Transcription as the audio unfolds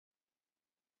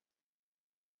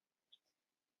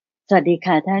สวัสดี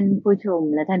ค่ะท่านผู้ชม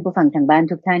และท่านผู้ฟังทางบ้าน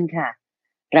ทุกท่านค่ะ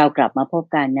เรากลับมาพบ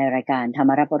กันในรายการธรร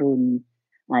มรับอรุณ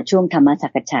ช่วงธรรมสั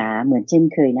กฉาเหมือนเช่น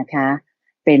เคยนะคะ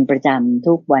เป็นประจำ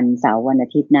ทุกวันเสาร์วันอา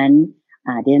ทิตย์นั้น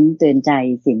เดือนเตือนใจ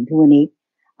สินทุวนิก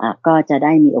ก็จะไ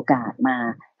ด้มีโอกาสมา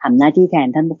ทำหน้าที่แทน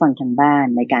ท่านผู้ฟังทางบ้าน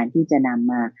ในการที่จะน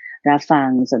ำมารับฟัง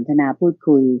สนทนาพูด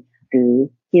คุยหรือ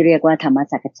ที่เรียกว่าธรรม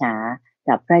สักฉา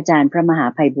กับพระอาจารย์พระมหา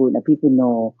ไพบูลย์อภิปุโน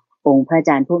องค์พระอา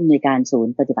จารย์ผู้อำนวยการศูน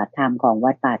ย์ปฏิบัติธรรมของ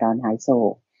วัดป่าดอนหายโศ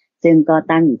กซึ่งก็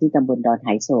ตั้งอยู่ที่ตำบลดอนห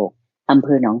ายโศกอำเภ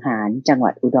อหนองหานจังห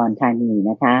วัดอุดรธานี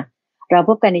นะคะเรา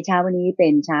พบกันในเช้าวันนี้เป็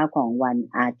นเช้าของวัน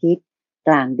อาทิตย์ก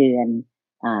ลางเดือน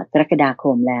กรกฎาค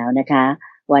มแล้วนะคะ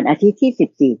วันอาทิตย์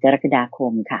ที่14กรกฎาค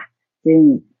มค่ะซึ่ง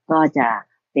ก็จะ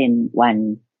เป็นวัน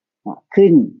ขึ้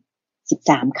น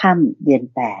13ค่ำเดือน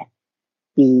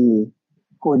8ปี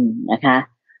กุลนะคะ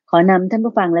ขอนำท่าน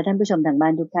ผู้ฟังและท่านผู้ชมทางบ้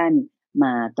านทุกท่านม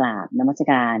ากราบนมัส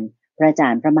การพระอาจา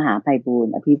รย์พระมหาไพบูล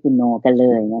ย์อภิปุโนกันเล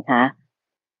ยนะคะ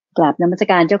กราบนมัส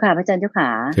การเจ้าค่ะพระอาจารย์เจ้าค่ะ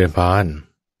เชิญพร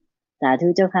สาธุ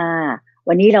เจ้าค่ะ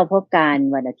วันนี้เราพบกัน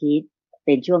วันอาทิตย์เ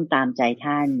ป็นช่วงตามใจ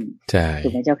ท่านใช่ถู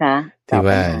กไหมเจ้าค่ะที่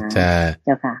ว่าจะเ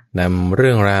จ้าค่ะนำเ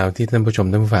รื่องราวที่ท่านผู้ชม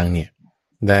ท่านผู้ฟังเนี่ย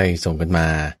ได้ส่งกันมา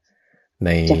ใน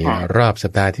รอบสั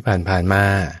ปดาห์ที่ผ่านมา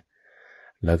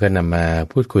แล้วก็นำมา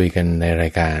พูดคุยกันในรา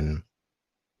ยการ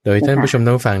โดยท่านผู้ชมท่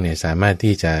านผู้ฟังเนี่ยสามารถ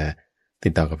ที่จะ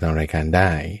ติดต่อกับทางรายการไ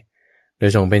ด้โด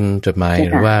ยส่งเป็นจดหมาย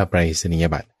หรือว่าไปรษณีย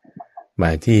บัตรม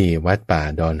าที่วัดป่า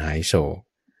ดอนหายโศก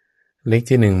เลข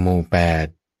ที่1หมู่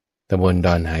8ตำบลด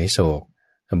อนหายโศก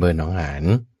อำเภอหนองหาน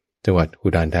จังหวัดอุ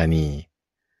ดรธานี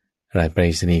รหัสไปร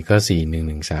ษณีย์ก็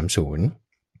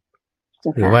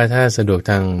41130หรือว่าถ้าสะดวก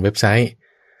ทางเว็บไซต์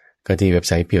ก็ที่เว็บไ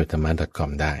ซต์ piyotama.com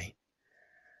ได้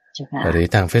หรือ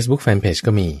ทาง Facebook Fanpage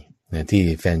ก็มีนะที่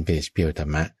Fanpage เพียวธร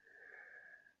รมะ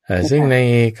ซึ่งใน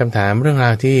คำถามเรื่องร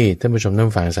าวที่ท่านผู้ชมท่าน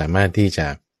ผู้ฟังสามารถที่จะ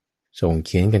ส่งเ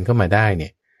ขียนกันเข้ามาได้เนี่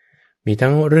ยมีทั้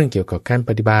งเรื่องเกี่ยวกับการป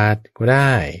ฏิบัติก็ไ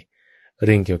ด้เ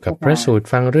รื่องเกี่ยวกับพระสูตร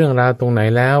ฟังเรื่องราวตรงไหน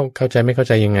แล้วเข้าใจไม่เข้า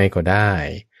ใจยังไงก็ได้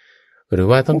หรือ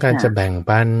ว่าต้องการจะแบ่ง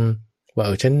ปันว่า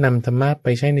ฉันนำธรรมะไป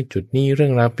ใช้ในจุดนี้เรื่อ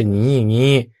งราวเป็นอย่างนี้อย่าง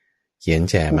นี้เขียน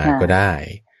แชร์มาก็ได้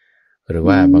หรือ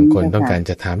ว่าบางคนต้องการ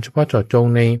จะถามเฉพาะเจาะจง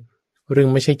ในเรื่อง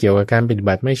ไม่ใช่เกี่ยวกับการปฏิ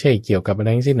บัติไม่ใช่เกี่ยวกับอะไร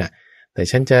ทั้งสิ้นน่ะแต่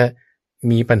ฉันจะ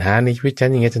มีปัญหาในชีวิตฉัน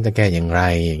อย่างเงี้ยฉันจะแก้อย่างไร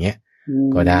อย่างเงี้ย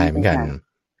ก็ได้เหมือนกัน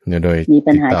โดยมี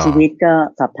ปัญหาชีวิตก็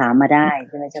สอบถามมาได้ใ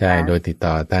ช่ไหมเจ้าค่ะใช่โดยติด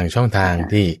ต่อทางช่องทาง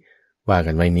ที่ว่า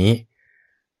กันไว้นี้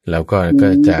แล้วก็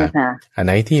จะอันไห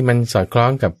นที่มันสอดคล้อ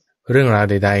งกับเรื่องราว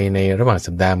ใดๆในระหว่าง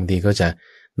สัปดาห์บางทีก็จะ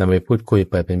นำไปพูดคุย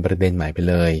เปิดเป็นประเด็นใหม่ไป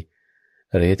เลย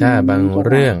หรือถ้าบาง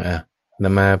เรื่องน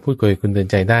ำมาพูดคุยคุณเตือน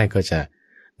ใจได้ก็จะ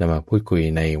นำมาพูดคุย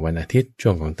ในวันอาทิตย์ช่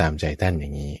วงของตามใจท่านอย่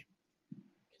างนี้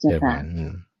เจ้าค่ะ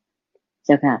เ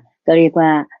จ้าค่ะก็เรียกว่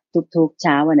าทุกๆเ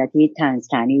ช้าวันอาทิตย์ทางส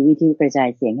ถานีวิทยุกระจาย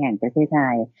เสียงแห่งประเทศไท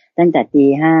ยตั้งแต่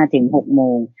 5:00 ถึง 6:00 น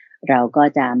เราก็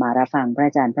จะมารับฟังพระ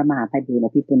อาจารย์พระมหาไพบูลย์อ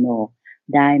ภิปุโน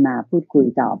ได้มาพูดคุย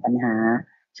ตอบปัญหา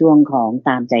ช่วงของต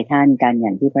ามใจท่านกันอย่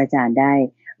างที่พระอาจารย์ได้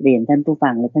เรียนท่านผู้ฟั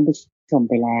งและท่านผู้ชม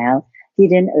ไปแล้วที่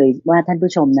เรียนว่าท่าน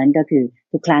ผู้ชมนั้นก็คือ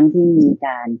ทุกครั้งที่มีก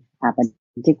ารบัน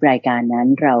ทึกรายการนั้น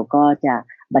เราก็จะ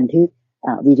บันทึก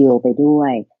วิดีโอไปด้ว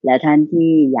ยและท่าน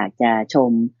ที่อยากจะช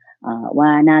มว่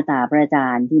าหน้าตาพระอาจา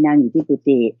รย์ที่นั่งอยู่ที่กุ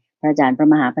ฏิพระอาจารย์พระ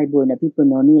มหาไพบูลย์อภิปุ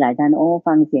โนนี่หลายท่าน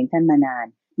ฟังเสียงท่านมานาน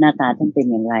หน้าตาท่านเป็น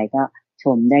อย่างไรก็ช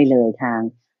มได้เลยทาง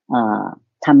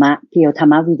ธรรมะเพียวธร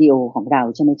รมะวิดีโอของเรา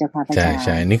ใช่ไหมเจ้าค่ะพระอาจารย์ใ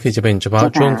ช่นี่คือจะเป็นเฉพาะ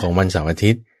ช่วงของวันเสาร์อา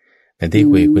ทิตย์แต่ที่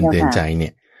คุยคุณเตือนใจเนี่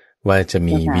ยว่าจะ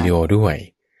มีวิดีโอด้วย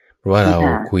เพราะว่าเรา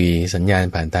คุยสัญญาณ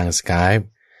ผ่านทาง Skype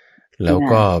แล้ว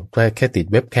ก็แค่ติด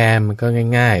เว็บแคมมันก็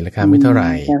ง่ายๆราคาไม่เท่าไห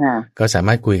ร่ก็สาม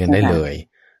ารถคุยกันได้เลย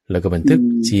แล้วก็บันทึก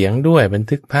เสียงด้วยบัน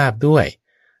ทึกภาพด้วย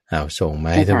ส่งม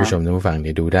าให้ท่านผู้ชมท่านผู้ฟังเ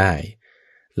นี่ยดูได้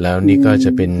แล้วนี่ก็จ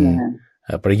ะเป็น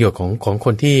ประโยชน์ของค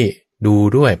นที่ดู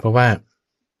ด้วยเพราะว่า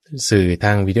สื่อท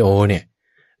างวิดีโอเนี่ย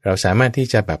เราสามารถที่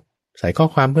จะแบบใส่ข้อ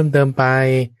ความเพิ่มเติมไป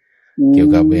เกี่ยว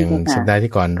กับอย่างสัปดาห์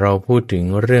ที่ก่อนเราพูดถึง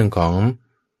เรื่องของ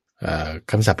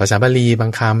คำศัพท์ภาษาบาลีบา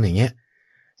งคำอย่างเงี้ย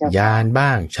ญาณบ้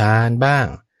างฌานบ้าง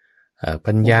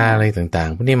ปัญญาอะไรต่าง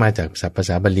ๆพวกนี้มาจากศัพท์ภาษ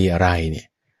าบาลีอะไรเนี่ย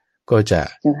ก็จะ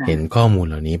เห็นข้อมูล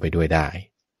เหล่านี้ไปด้วยได้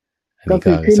ก็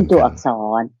คือขึ้นตัวอักษ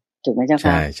รถูกไหมเจ้า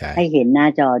ค่ะให้เห็นหน้า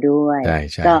จอด้วย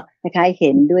ก็คล้ายๆเ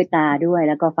ห็นด้วยตาด้วย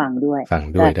แล้วก็ฟังด้วย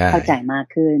ได้เข้าใจมาก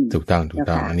ขึ้นถูกต้อง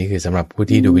อันนี้คือสำหรับผู้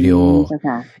ที่ดูวิดีโอ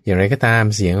อย่างไรก็ตาม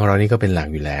เสียงของเรานี่ก็เป็นหลัก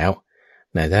อยู่แล้ว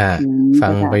แต่ถ้าฟั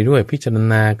งไปด้วยพิจาร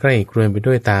ณาใกล้ครวญไป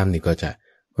ด้วยตามนี่ก็จะ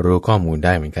รู้ข้อมูลไ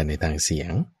ด้เหมือนกันในทางเสีย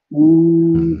ง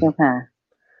เจ้าค่ะ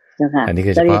อันนี้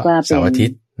คือเฉพาะเสาร์อาทิต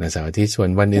ย์นะเสาร์อาทิตย์ส่วน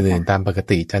วันอื่นๆตามปก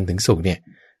ติจันทร์ถึงศุกร์เนี่ย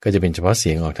ก็จะเป็นเฉพาะเสี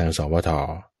ยงออกทางสวท.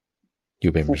อ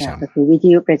ยู่เป็นประจำก็คือวิท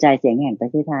ยุกระจายเสียงแห่งประ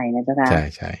เทศไทยนะเจ้าค่ะ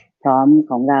ใช่ พร้อม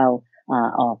ของเรา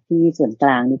ออกที่ส่วนกล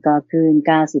างนี่ก็คลื่น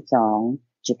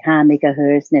 92.5 เมกะเฮิ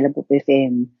รตซ์ในระบบ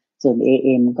FM ส่วน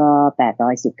AM ก็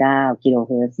819กิโลเ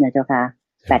ฮิรตซ์นะเจ้าค่ะ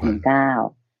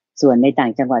819ส่วนในต่า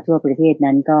งจังหวัดทั่วประเทศ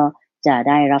นั้นก็จะ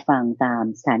ได้รับฟังตาม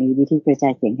สถานีวิทยุกระจา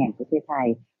ยเสียงแห่งประเทศไทย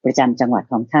ประจำจังหวัด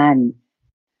ของท่าน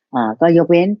ก็ยก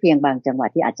เว้นเพียงบางจังหวัด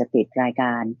ที่อาจจะติดรายก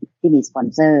ารที่มีสปอน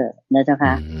เซอร์นะเจ้า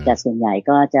ค่ะแต่ส่วนใหญ่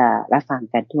ก็จะรับฟัง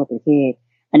กันทั่วประเทศ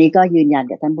อันนี้ก็ยืนยัน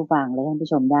กับท่านผู้ฟังและท่านผู้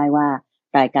ชมได้ว่า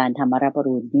รายการธรรมรับอ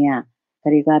รุณเนี่ยเขา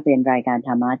เรียกว่าเป็นรายการธ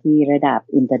รรมะที่ระดับ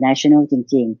international จ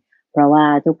ริงๆเพราะว่า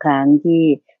ทุกครั้งที่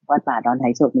วัดป่าดอนไห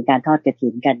โศกมีการทอดกฐิ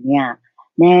นกันเนี่ย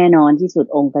แน่นอนที่สุด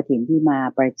องค์กฐินที่มา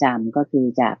ประจำก็คือ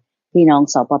จากพี่น้อง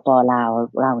สปป.ลาว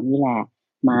เรานี่แหละ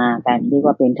มากันเรียก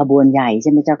ว่าเป็นขบวนใหญ่ใ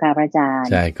ช่ไหมเจ้าค่ะพระอาจารย์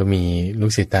ใช่ก็มีลู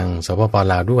กศิษย์ทางสปป.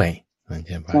ลาวด้วย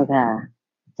เจ้าค่ะ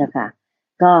เจ้าค่ะ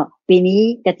ก็ปีนี้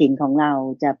กฐินของเรา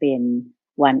จะเป็น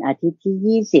วันอาทิตย์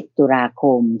ที่20ตุลาค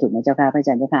มถูกไหมเจ้าค่ะพระอาจ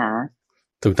ารย์เจ้าค่ะ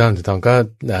ถูกต้องก็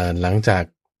หลังจาก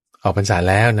ออกพรรษา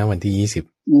แล้วนะวันที่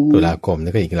20ตุลาคมแล้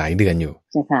วก็อีกหลายเดือนอยู่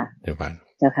เจ้าค่ะเจ้าค่ะ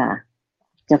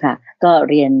เจ้าค่ะก็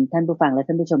เรียนท่านผู้ฟังและ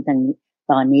ท่านผู้ชมทางนี้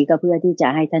ตอนนี้ก็เพื่อที่จะ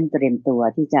ให้ท่านเตรียมตัว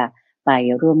ที่จะไป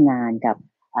ร่วมงานกับ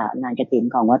งานกฐิน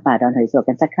ของวัดป่าดอนไหโศก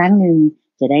กันสักครั้งหนึ่ง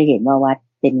จะได้เห็นว่าวัด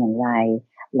เป็นอย่างไร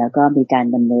แล้วก็มีการ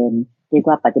ดำเนินเรียก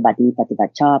ว่าปฏิบัติดีปฏิบั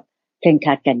ติชอบเคร่งค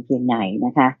รัดกันเพียงไหนน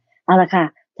ะคะเอาละค่ะ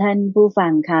ท่านผู้ฟั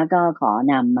งคะก็ขอ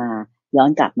นำมาย้อน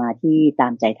กลับมาที่ตา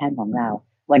มใจท่านของเรา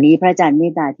วันนี้พระอาจารย์เม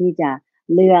ตตาที่จะ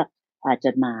เลือกจ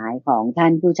ดหมายของท่า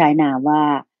นผู้ใช้นามว่า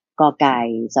กไก่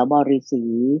สบฤษี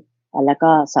แล้ว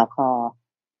ก็สค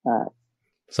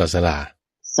สสรา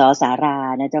สสารา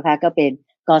นะเจ้าค่ะก็เป็น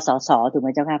กสสถูกไหม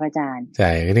เจ้าค่ะพระอาจารย์ใช่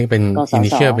นี่เป็นอินิ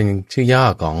เชียลเป็นชื่อย่อ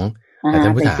ของท่า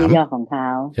นผู้ถามเป็นชื่อย่อของเขา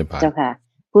เจ้าค่ะ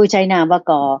ผู้ใช้นามว่า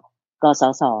กส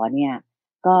สเนี่ย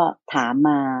ก็ถาม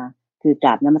มาคือกร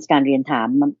าบนมัสการเรียนถาม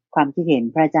ความคิดเห็น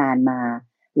พระอาจารย์มา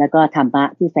แล้วก็ธรรมะ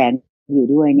ที่แฝงอยู่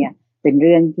ด้วยเนี่ยเป็นเ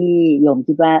รื่องที่โยม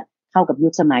คิดว่าเข้ากับยุ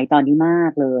คสมัยตอนนี้มา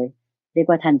กเลยเรียก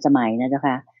ว่าทันสมัยนะเจ้า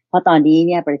ค่ะเพราะตอนนี้เ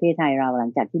นี่ยประเทศไทยเราหลั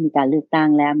งจากที่มีการเลือกตั้ง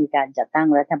แล้วมีการจัดตั้ง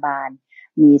รัฐบาล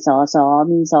มีสส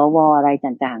มีสวอะไร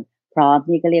ต่างๆพร้อม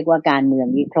นี่ก็เรียกว่าการเมือง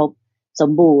นี้ครบส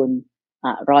มบูรณ์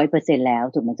100% แล้ว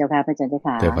ถูกไหมเจ้าค่ะพระอาจารย์เจ้า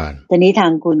ค่ะทีนี้ทา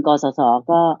งคุณกสส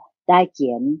ก็ได้เขี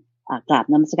ยนกราบ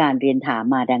นมัสการเรียนถาม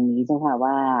มาดังนี้เจ้าค่ะ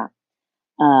ว่า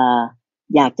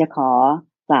อยากจะขอ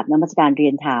กราบนมัสการเรี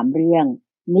ยนถามเรื่อง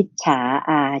มิจฉา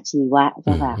อาชีวะเ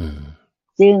จ้าค่ะ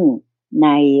ซึ่งใน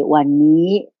วันนี้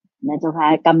นะเจ้าค่ะ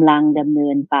กำลังดำเนิ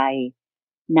นไป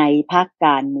ในพรรคก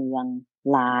ารเมือง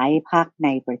หลายพรรคใน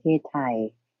ประเทศไทย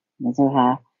นะเจ้าค่ะ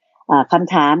ค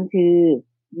ำถามคือ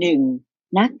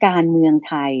1นักการเมือง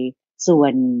ไทยส่ว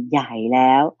นใหญ่แ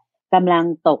ล้วกำลัง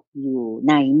ตกอยู่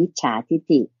ในมิจฉาทิฏ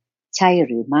ฐิใช่ห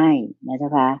รือไม่นะเจ้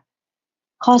าค่ะ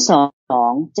ข้อ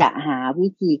2จะหาวิ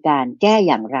ธีการแก้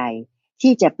อย่างไร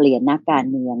ที่จะเปลี่ยนนักการ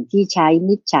เมืองที่ใช้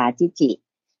มิจฉาทิฏฐิ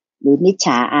หรือมิจฉ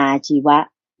าอาชีวะ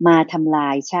มาทำลา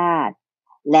ยชาติ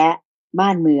และบ้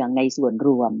านเมืองในส่วนร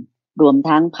วม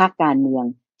ทั้งพรรคการเมือง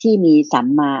ที่มีสัม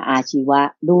มาอาชีวะ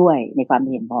ด้วยในความ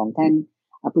เห็นของท่าน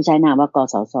ผู้ใช้นามว่าก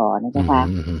สสนะเจ้าค่ะ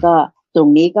ก็ตรง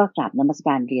นี้ก็กราบนมัสก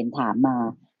ารเรียนถามมา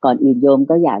ก่อนอื่นโยม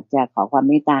ก็อยากจะขอความ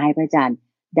เมตตาให้พระอาจารย์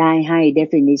ได้ให้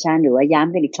definition หรือว่าย้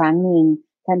ำกันอีกครั้งหนึ่ง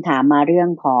ท่านถามมาเรื่อง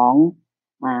ของ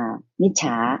มิจฉ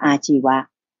าอาชีวะ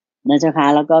นะเจ้าค่ะ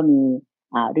แล้วก็มี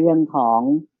เรื่องของ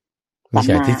มิจ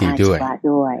ฉาทิฏฐิด้ว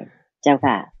ยเจ้า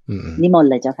ค่ะนิมนต์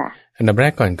เลยเจ้าค่ะอันดับแร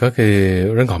กก่อนก็คือ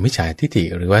เรื่องของมิจฉาทิฏฐิ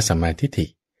หรือว่าสัมมาทิฏฐิ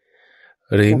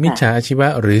หรือมิจฉาอาชีวะ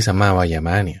หรือสัมมาวายาม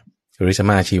ะเนี่ยหรือสัม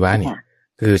มาอาชีวะเนี่ย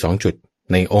คือ2จุด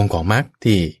ในองค์ของมรรค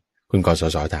ที่คุณกส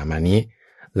สถามมานี้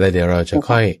แล้วเดี๋ยวเราจะ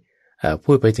ค่อย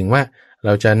พูดไปถึงว่าเร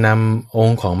าจะนำอง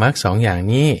ค์ของมรรค2อย่าง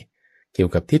นี้เกี่ย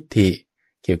วกับทิฏฐิ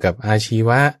เกี่ยวกับอาชีว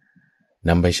ะ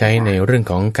นำไปใช้ในเรื่อง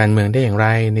ของการเมืองได้อย่างไร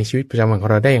ในชีวิตประจำวันของ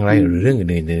เราได้อย่างไรหรือเรื่อง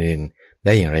อื่นๆไ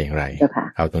ด้อย่างไร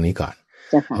เอาตรงนี้ก่อน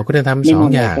เราก็จะทำ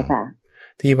2อย่าง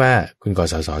ที่ว่าคุณก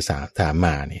สสถามม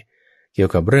าเนี่ยเกี่ยว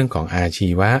กับเรื่องของอาชี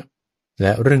วะแล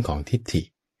ะเรื่องของทิฏฐิ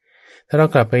ถ้าเรา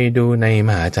กลับไปดูในม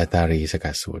หาจัตตารีส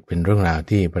กัดสูตรเป็นเรื่องราว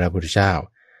ที่พระพุทธเจ้า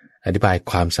อธิบาย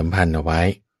ความสัมพันธ์เอาไว้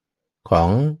ของ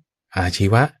อาชี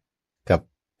วะกับ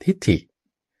ทิฏฐิ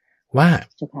ว่า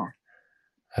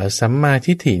สัมมา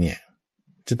ทิฏฐิเนี่ย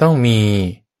จะต้องมี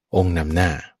องค์นำหน้า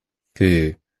คือ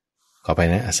ขอไป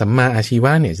นะสัมมาอาชีว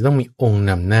ะเนี่ยจะต้องมีองค์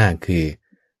นำหน้าคือ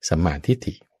สัมมาทิฏ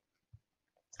ฐิ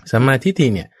สัมมาทิฏฐิ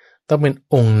เนี่ยต้องเป็น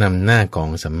องค์นำหน้าของ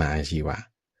สัมมาอาชีวะ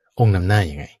องค์นำหน้า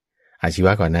ยังไงอาชีว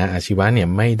ะก่อนนะอาชีวะเนี่ย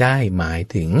ไม่ได้หมาย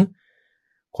ถึง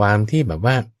ความที่แบบ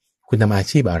ว่าคุณทำอา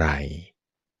ชีพอะไร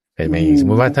เห็นไหมสม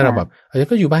มติว่าถ้าเราแบบ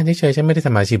ก็อยู่บ้านเฉยๆฉันไม่ได้ท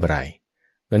ำอาชีพอะไร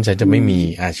งั้นฉันจะไม่มี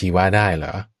อาชีวะได้เหร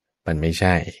อมันไม่ใ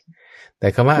ช่ แต่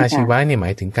คำว่าอาชีวะเนี่ยหม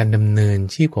ายถึงการดำเนิน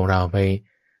ชีพของเราไป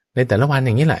ในแต่ละวันอ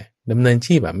ย่างนี้แหละดำเนิน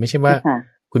ชีพแบบไม่ใช่ว่า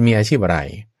คุณมีอาชีพอะไร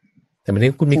แต่หมายถึ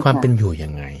งคุณมีความเป็นอยู่ยั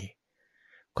งไง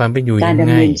ความเป็นอยู่ยังไงการด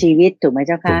ำเนินชีวิตถูกไหมเ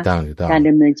จ้าค่ะถูกต้องการด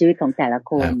ำเนินชีวิตของแต่ละ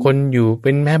คนคนอยู่เ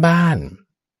ป็นแม่บ้าน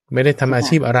ไม่ได้ทำอา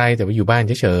ชีพอะไรแต่ว่าอยู่บ้าน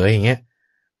เฉยๆอย่างเงี้ย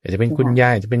อาจจะเป็นคุณย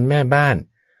ายจะเป็นแม่บ้าน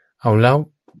เอาแล้ว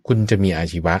คุณจะมีอา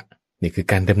ชีวะนี่คือ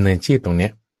การดำเนินชีพตรงเนี้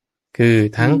ยคือ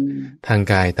ทั้งทาง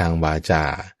กายทางวาจา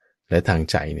และทาง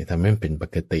ใจเนี่ยทำให้มันเป็นป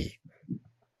กติ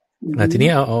ทีนี้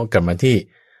เอากลับมาที่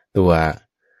ตัว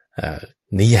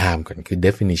นิยามก่อนคือ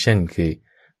definition คือ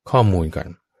ข้อมูลก่อน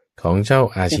ของเจ้า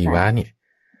อาชีวะเนี่ย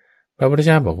พระพุทธเ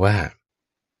จ้าบอกว่า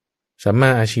สัมมา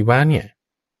อาชีวะเนี่ย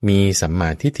มีสัมมา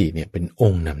ทิฏฐิเนี่ยเป็นอ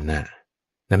งค์นำหน้า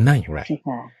อย่างไร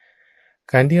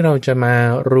การที่เราจะมา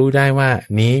รู้ได้ว่า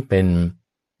นี้เป็น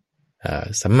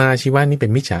สัมมาอาชีวะนี้เป็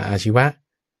นมิจฉาอาชีวะ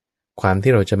ความ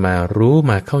ที่เราจะมารู้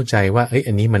มาเข้าใจว่าเอ้ย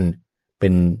อันนี้มันเป็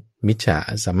นมิจฉา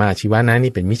สัมมาอาชีวะนะ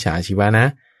นี่เป็นมิจฉาอาชีวะนะ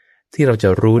ที่เราจะ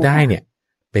รู้ได้เนี่ย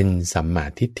เป็นสัมมา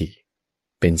ทิฏฐิ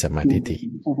เป็นสัมมาทิฏฐิ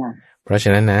เพราะฉ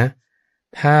ะนั้นนะ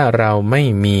ถ้าเราไม่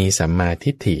มีสัมมา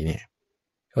ทิฏฐิเนี่ย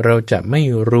เราจะไม่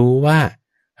รู้ว่า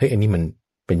เฮ้ยอันนี้มัน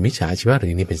เป็นมิจฉาอาชีวะหรื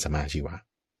อนี่เป็นสัมมาอาชีวะ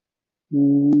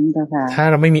ถ้า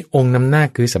เราไม่มีองค์นำหน้า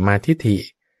คือสัมมาทิฏฐิ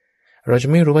เราจะ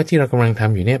ไม่รู้ว่าที่เรากำลังท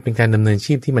ำอยู่เนี่ยเป็นการดำเนิน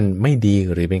ชีพที่มันไม่ดี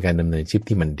หรือเป็นการดำเนินชีพ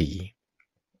ที่มันดี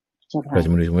เราจะ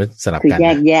ไม่รู้ว่าสลับกันแย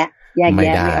กแยะไม่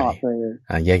ได้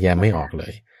แยกแยะไม่ออกเล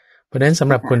ยเพราะฉะนั้นสำ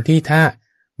หรับคนที่ถ้า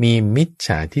มีมิจฉ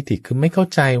าทิฏฐิคือไม่เข้า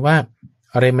ใจว่า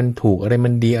อะไรมันถูกอะไรมั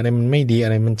นดีอะไรมันไม่ดีอะ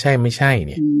ไรมันใช่ไม่ใช่เ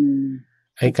นี่ย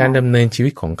ไอการดำเนินชีวิ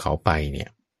ตของเขาไปเนี่ย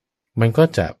มันก็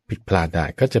จะผิดพลาดได้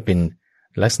ก็จะเป็น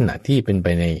ลักษณะที่เป็นไป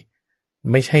ใน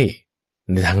ไม่ใช่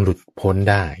ในทางหลุดพ้น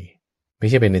ได้ไม่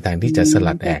ใช่เป็นในทางที่จะส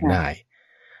ลัดแอกได้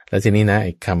แล้วทีนี้นะไ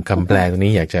อ้คำแปลตรง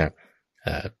นี้อยากจะ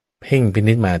เพ่งพิ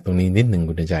นิจมาตรงนี้นิดหนึ่ง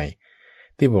คุณใจ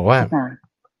ที่บอกว่า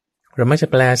เราไม่จะ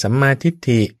แปลสัมมาทิฏ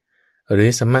ฐิหรือ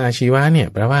สัมมาอาชีวะเนี่ย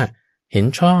แปลว่าเห็น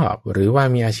ชอบหรือว่า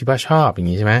มีอาชีวะชอบอย่า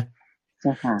งนี้ใช่ไหม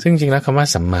ซึ่งจริงแล้วคำว่า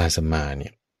สัมมาเนี่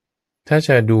ยถ้าจ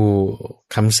ะดู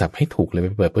คำศัพท์ให้ถูกเลยไป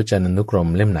เปิดพจนานุกรม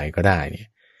เล่มไหนก็ได้เนี่ย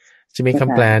จะมีค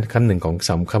ำแปลคำหนึ่งของ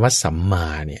คำว่าสัมมา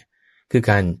เนี่ยคือ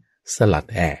การสลัด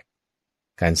แอก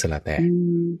การสลัดแอก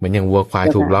เหมือนอย่างวัวควาย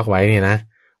ถูกล็อกไว้เนี่ยนะ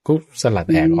ก็สลัด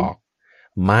แอกออก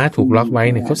ม้าถูกล็อกไว้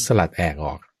เนี่ยเขาสลัดแอกอ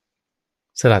อก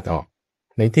สลัดออก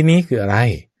ในที่นี้คืออะไร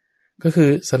ก็คือ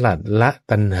สลัดละ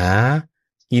ตัณหา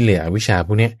กิเลสอวิชชาพ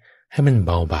วกนี้ให้มันเ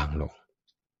บาบางลง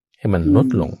ให้มันลด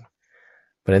ลง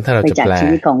เพราะฉะนั้นถ้าเราจะแปลชี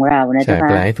วิตของเรานะใช่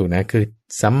แปลให้ถูกนะคือ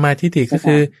สัมมาทิฏฐิก็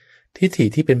คือทิฏฐิ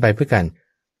ที่เป็นไปเพื่อการ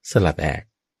สลัดแอก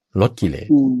ลดกิเลส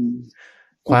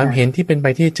ความเห็นที่เป็นไป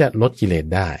ที่จะลดกิเลส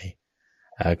ได้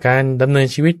การดำเนิน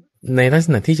ชีวิตในลักษ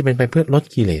ณะที่จะเป็นไปเพื่อลด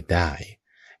กิเลสได้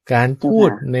การพูด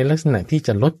ในลักษณะที่จ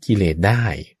ะลดกิเลสได้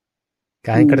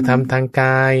การกระทำทางก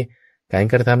ายการ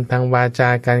กระทำทางวาจา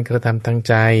การกระทำทาง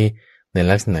ใจใน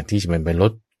ลักษณะที่จะเป็นไปล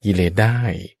ดกิเลสได้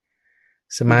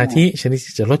สมาธิชนิด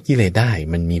ที่จะลดกิเลสได้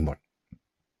มันมีหมด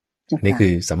นี่คื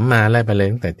อสัมมาไล่ไปเลย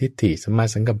ตั้งแต่ทิฏฐิสัมมา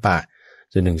สังกัปปะ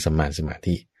จนถึงสัมมาสมา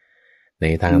ธิใน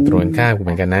ทางตรงข้ามเห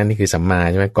มือนกันนะนี่คือสัมมา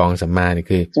ใช่ไหมกองสัมมานี่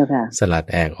คือสลัด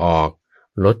แอกออก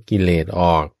ลดกิเลสอ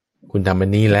อกคุณทำอั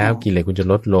นนี้แล้วกิเลสคุณจะ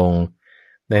ลดลง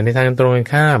แต่ในทางตรง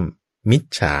ข้ามมิจ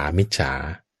ฉา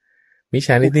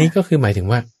ในนี้ก็คือหมายถึง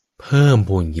ว่าเพิ่ม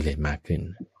พูนกิเลสมากขึ้น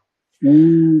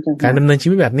การดำเนินชี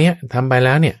วิตแบบนี้ทำไปแ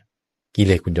ล้วเนี่ยกิเ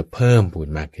ลสคุณจะเพิ่มพูน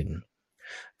มากขึ้น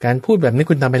การพูดแบบนี้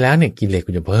คุณทำไปแล้วเนี่ยกิเลส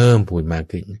คุณจะเพิ่มพูนมาก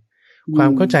ขึ้นความ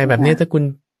เข้าใจแบบนี้ถ้าคุณ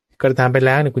กระทำไปแ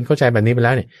ล้วเนี่ยคุณเข้าใจแบบนี้ไปแ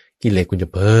ล้วเนี่ยกิเลสคุณจะ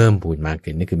เพิ่มพูนมาก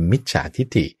ขึ้นนี่คือมิจฉาทิฏ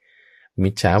ฐิมิ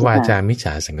จฉาวาจามิจฉ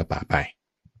าสังกัปปะไป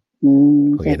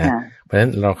โอเคนะเพราะฉะนั้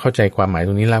นเราเข้าใจความหมายต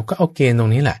รงนี้แล้วก็เอาเกณฑ์ตร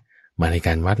งนี้แหละมาในก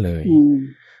ารวัดเลย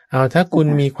เอาถ้าคุณ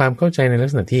มีความเข้าใจในลัก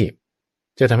ษณะที่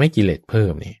จะทำให้กิเลสเพิ่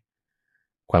มนี่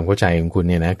ความเข้าใจของคุณ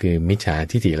เนี่ยนะคือมิจฉา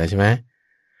ทิฏฐิแล้วใช่ไหม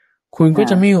คุณก็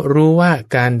จะไม่รู้ว่า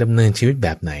การดำเนินชีวิตแบ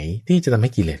บไหนที่จะทำใ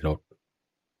ห้กิเลสลด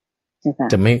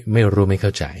จะไม่รู้ไม่เข้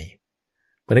าใจ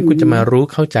เพราะฉะนั้นคุณจะมารู้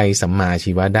เข้าใจสัมมาอา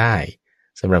ชีวะได้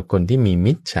สำหรับคนที่มี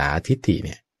มิจฉาทิฏฐิเ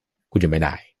นี่ยคุณจะไม่ไ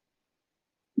ด้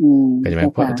เข้าใจไหม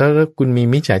เพราะถ้าคุณมี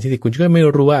มิจฉาทิฏฐิคุณก็ไม่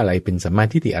รู้ว่าอะไรเป็นสัมมา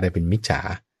ทิฏฐิอะไรเป็นมิจฉา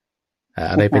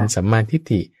อะไรเป็นสัมมาทิฏ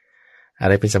ฐิอะ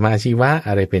ไรเป็นสัมมาอาชีวะ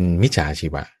อะไรเป็นมิจฉาอาชี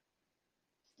วะ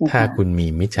ถ้าคุณมี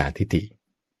มิจฉาทิฏฐิ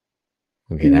โ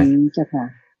อเคนะ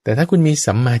แต่ถ้าคุณมี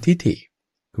สัมมาทิฏฐิ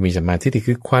คุณมีสัมมาทิฏฐิ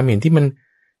คือความเห็นที่มัน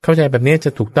เข้าใจแบบนี้จ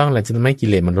ะถูกต้องและจะทำให้กิ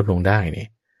เลสมันลดลงได้เนี่ย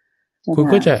คุณ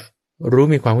ก็จะรู้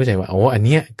มีความเข้าใจว่าโอ้อันเ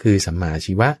นี้ยคือสัมมาอา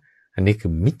ชีวะอันนี้คื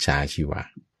อมิจฉาอาชีวะ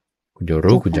คุณจะ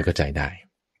รู้คุณจะเข้าใจได้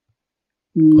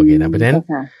โอเคนะเพราะฉะนั้น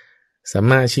สัม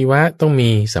มาอาชีวะต้องมี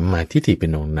สัมมาทิฏฐิเป็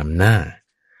นองค์นำหน้า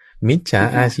มิจฉา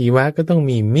อาชีวะก็ต้อง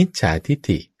มีมิจฉาทิฏ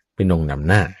ฐิเ เป็นองค์นำ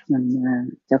หน้า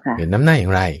เจ้าค่ะเป็นนำหน้าอย่า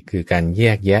งไรคือการแย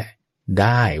กแยะไ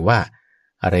ด้ว่า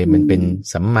อะไรมันเป็น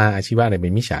สัมมาอาชีวะอะไรเป็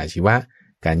นมิจฉาอาชีวะ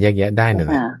การแยกแยะได้นั่น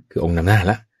แหละคือองค์นำหน้า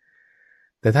ละ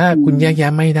แต่ถ้าคุณแยกแย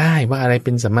ะไม่ได้ว่าอะไรเ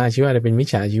ป็นสัมมาอาชีวะอะไรเป็นมิจ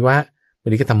ฉาอาชีวะบา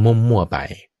งทีก็ทำมั่วๆไป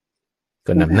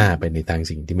ก็นำหน้าไปในทาง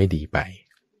สิ่งที่ไม่ดีไป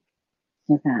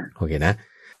โอเคนะ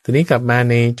ทีนี้กลับมา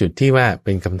ในจุดที่ว่าเ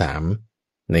ป็นคำถาม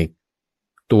ใน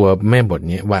ตัวแม่บท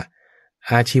นี้ว่า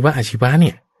อาชีวะเ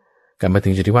นี่ยกลับมาถึ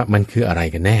งจุดที่ว่ามันคืออะไร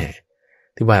กันแน่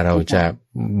ที่ว่าเราจะ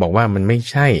บอกว่ามันไม่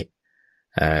ใช่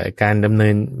การดำเนิ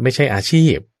นไม่ใช่อาชี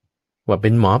พว่าเป็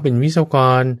นหมอเป็นวิศวก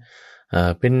ร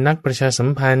เป็นนักประชาสัม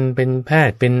พันธ์เป็นแพท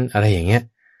ย์เป็นอะไรอย่างเงี้ย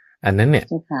อันนั้นเนี่ย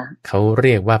เขาเ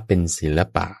รียกว่าเป็นศิล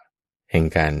ปะแห่ง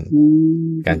ก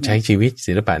ารใช้ชีวิต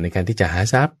ศิลปะในการที่จะหา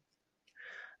ทรัพย์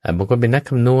บางคนเป็นนัก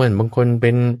คำนวณบางคนเ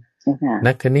ป็น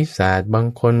นักคณิตศาสตร์บาง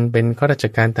คนเป็นข้าราช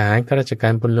การทหารข้าราชกา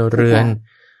รพลเรือน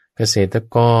เกษตร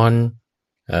ก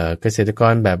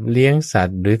รแบบเลี้ยงสัต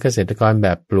ว์หรือเกษตรกรแบ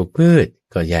บปลูกพืช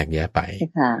ก็แยกแยะไป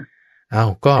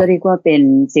ก็เรียกว่าเป็น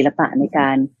ศิลปะในกา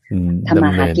รทำม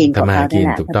าหากินของเขาได้แห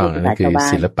ละถูกต้องนั่นคือ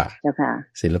ศิลปะ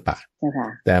ศิลปะ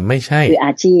แต่ไม่ใช่คืออ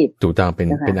าชีพถูกต้องเ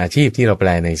ป็นอาชีพที่เราแปล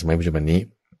ในสมัยปัจจุบันนี้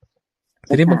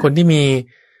ทีนี้บางคนที่มี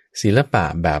ศิลปะ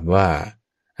แบบว่า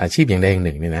อาชีพอย่างใดอย่างห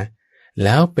นึ่งเนี่ยนะแ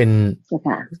ล้วเป็น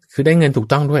คือได้เงินถูก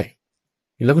ต้องด้วย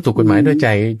แล้วก็ถูกกฎหมายด้วย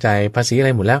จ่ายภาษีอะไร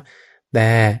หมดแล้วแต่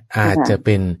อาจจะเ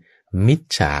ป็นมิจ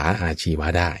ฉาอาชีวะ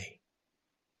ได้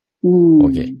โอ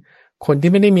เคคน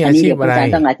ที่ไม่ได้มีอาชีพอะไร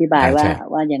ต้องอธิบาย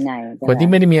ว่ายังไงคนที่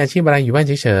ไม่ได้มีอาชีพอะไรอยู่บ้าน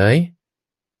เฉย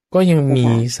ๆก็ยังมี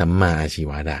สัมมาอาชี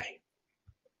วะได้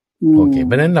โอเคเพ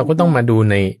ราะฉะนั้นเราก็ต้องมาดู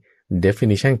ใน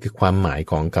definition คือความหมาย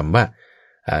ของคำว่า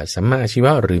สัมมาอาชีว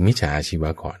ะหรือมิจฉาอาชีวะ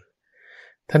ก่อน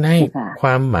ท่านให้คว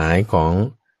ามหมายของ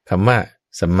คำว่า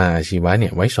สัมมาอาชีวะเนี่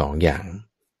ยไว้2อย่าง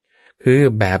คือ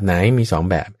แบบไหนมี2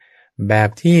แบบ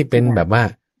ที่เป็นแบบว่า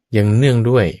ยังเนื่อง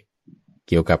ด้วย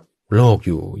เกี่ยวกับโลกอ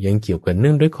ยู่ยังเกี่ยวกับเ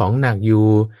นื่องด้วยของหนักอยู่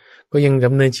ก็ยังด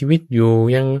ำเนินชีวิตอยู่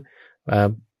ยัง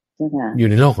อยู่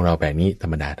ในโลกของเราแบบนี้ธร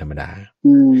รมดา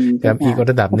กับอีก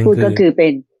ระดับหนึ่งก็คือเ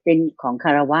ป็นของค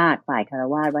ารวาสฝ่ายคาร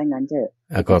วาสไว้นั้นเถอะ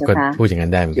ก็พูดอย่างนั้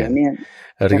นได้เหมือนกัน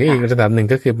หรืออีกระดับหนึ่ง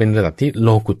ก็คือเป็นระดับที่โล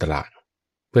กุตระ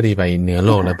เพื่อที่ไปเหนือโ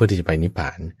ลกและเพื่อที่จะไปนิพพ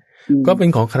านก็เป็น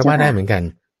ของคารวะได้เหมือนกัน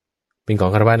เป็นของ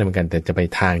คารวะได้เหมือนกันแต่จะไป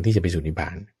ทางที่จะไปสู่นิพพา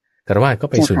นคารวะก็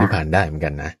ไปสู่นิพพานได้เหมือนกั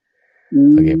นนะ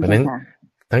โอเคเพราะฉะนั้น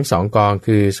ทั้ง2กอง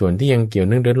คือส่วนที่ยังเกี่ยว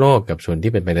เนื่องด้วยโลกกับส่วน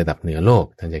ที่เป็นไประดับเหนือโลก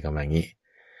ท่านใจกำลังอย่างนี้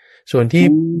ส่วนที่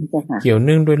เกี่ยวเ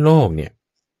นื่องด้วยโลกเนี่ย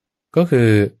ก็คือ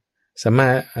สัมมา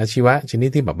อาชีวะชนิด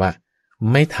ที่แบบว่า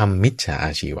ไม่ทำมิจฉาอ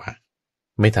าชีวะ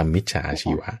ไม่ทำมิจฉาอา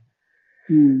ชีวะ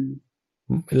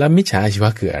แล้วมิจฉาอาชีวะ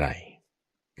คืออะไร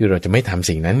คือเราจะไม่ทำ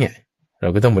สิ่งนั้นเนี่ยเรา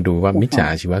ก็ต้องมาดูว่ามิจฉา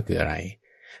อาชีวะคืออะไร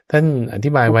ท่านอธิ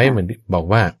บายไว้เหมือนบอก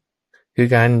ว่าคือ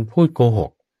การพูดโกห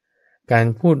กการ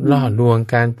พูดล่อลวง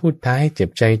การพูดท้าให้เจ็บ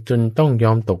ใจจนต้องย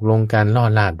อมตกลงการล่อ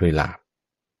ลาบโดยลาภ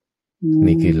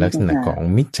นี่คือลักษณะของ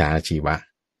มิจฉาอาชีวะ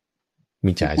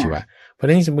มิจฉาอาชีวะเพราะฉะ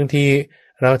นั้นบางที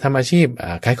เราทำอาชีพ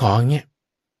ขายของเงี้ย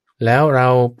แล้วเรา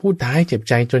พูดท้าให้เจ็บ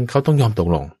ใจจนเขาต้องยอมตก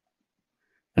ลง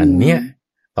อันเนี้ย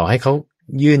ต่อให้เขา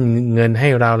ยื่นเงินให้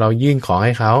เรายื่นของใ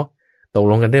ห้เขาตก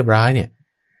ลงกันเรียบร้อยเนี่ย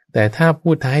แต่ถ้าพู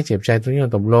ดท้าให้เจ็บใจจนยอม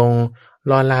ตกลง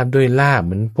ล่อลาบด้วยลาบเห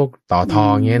มือนพวกต่อทอ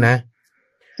งเงี้ยนะ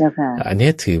อันนี้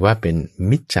ถือว่าเป็น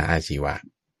มิจฉาอาชีวะ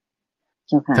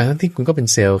ทั้งที่คุณก็เป็น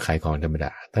เซลล์ขายของธรรมด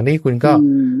าทั้งที่คุณก็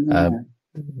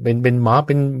เป็นหมอเ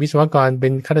ป็นวิศวกรเป็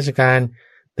นข้าราชการ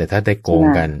แต่ถ้าได้โกง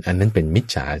กันอันนั้นเป็นมิจ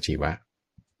ฉาอาชีวะ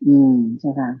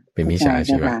เป็นมิจฉาอา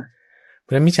ชีวะเพรา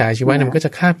ะฉะนั้นมิจฉาอาชีวะมันก็จ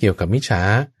ะคาบเกี่ยวกับมิจฉา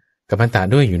กัมมันตะ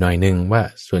ด้วยอยู่หน่อยนึงว่า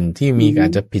ส่วนที่มีอา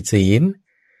จจะผิดศีล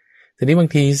ทีนี้บาง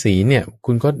ทีศีลเนี่ย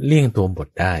คุณก็เลี่ยงตัวบท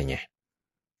ได้ไง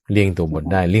เลี่ยงตัวบท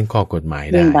ได้เลี่ยงข้อกฎหมาย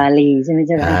ได้เลี่ยงบาลีใช่ไหมเ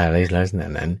จ้าค่ะลักษณะ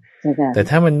นั้นแต่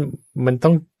ถ้ามันต้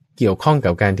องเกี่ยวข้อง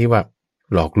กับการที่ว่า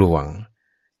หลอกลวง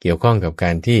เกี่ยวข้องกับก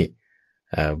ารที่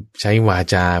ใช้วา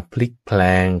จาพลิกแพล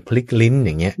งพลิกลิ้นอ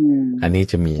ย่างเงี้ยอันนี้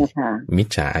จะมีมิจ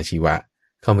ฉาอาชีวะ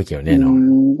เข้ามาเกี่ยวแน่นอน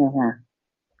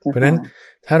เพราะฉะนั้น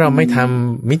ถ้าเราไม่ท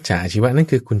ำมิจฉาอาชีวะนั่น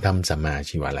คือคุณทำสัมมาอา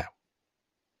ชีวะแล้ว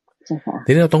ที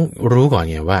นี้เราต้องรู้ก่อน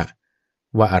ไงว่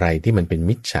าอะไรที่มันเป็น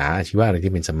มิจฉาอาชีวะอะไร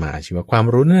ที่เป็นสัมมาอาชีวะความ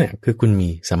รู้นั่นแหละคือคุณมี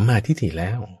สัมมาทิฏฐิแ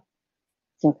ล้ว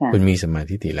คุณมีสัมมา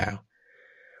ทิฏฐิแล้ว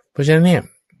เพราะฉะนั้นเนี่ย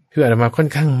คืออาตมาค่อน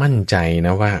ข้างมั่นใจน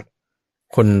ะว่า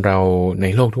คนเราใน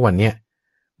โลกทุกวันเนี่ย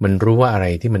มันรู้ว่าอะไร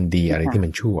ที่มันดีอะไรที่มั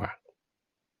นชั่ว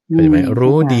เข้าใจไหม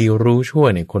รู้ดีรู้ชั่ว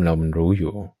เนี่ยคนเรามันรู้อ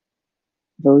ยู่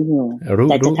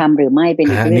แต่จะทำหรือไม่เป็น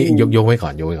อีกเรื่องนึงยกไว้ก่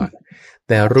อนแ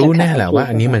ต่รู้แน่แหละว่า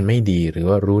อันนี้มันไม่ดีหรือ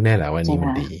ว่ารู้แน่แหละว่าอันนี้มั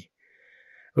นดี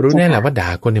รู้แน่แหละว่าด่า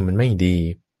คนเนี่ยมันไม่ดี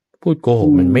พูดโกห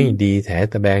กมันไม่ดีแถ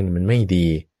ตะแบงมันไม่ดี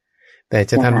แต่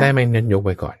จะทำได้ไหมนั้นยกไ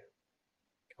ว้ก่อน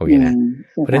โ โอเคนะ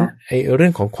เพราะฉะนั้นไอ้เรื่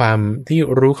องของความที่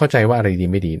รู้เข้าใจว่าอะไรดี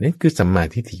ไม่ดีนั่นคือสัมมา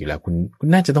ทิฏฐิอยู่แล้วคุณ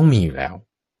น่าจะต้องมีอยู่แล้ว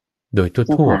โดย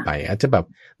ทั่วๆไปอาจจะแบบ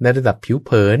ในระดับผิวเ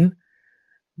ผิน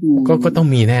ก็ต้อง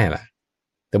มีแน่แหละ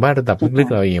แต่ว่าระดับลึก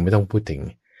ๆเราเองไม่ต้องพูดถึง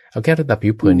เอาแค่ระดับผิ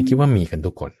วเผินนี่คิดว่ามีกัน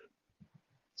ทุกคน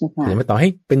แต่ไม่ต่อให้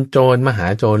เป็นโจรมหา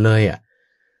โจรเลยอ่ะ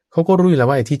เขาก็รู้อยู่แล้ว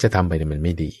ว่าไอ้ที่จะทำไปเนี่ยมันไ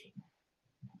ม่ดี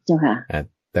เจ้าค่ะ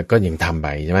แต่ก็ยังทำไป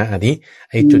ใช่ไหมอันนี้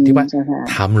ไอ้จุดที่ว่า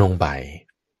ทำลงไป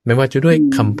ไม่ว่าจะด้วย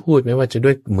คำพูดไม่ว่าจะด้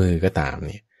วยมือก็ตามเ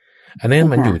นี่ยอันนี้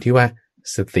มันอยู่ที่ว่า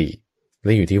สติแล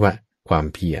ะอยู่ที่ว่าความ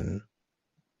เพียร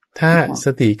ถ้าส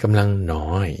ติกำลังน้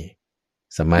อย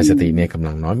สัมมาสติเนี่ยกำ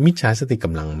ลังน้อยมิจฉาสติก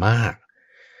ำลังมาก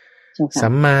สั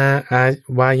มมา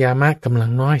วายามะกำลั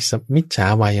งน้อยมิจฉา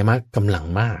วายามะกำลัง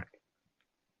มาก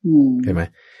เห็นไหม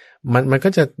มันก็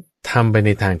จะทำไปใน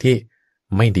ทางที่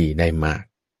ไม่ดีได้มาก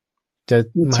จะ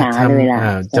มา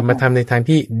ทำในทาง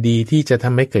ที่ดีที่จะท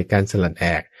ำให้เกิดการสลัดแอ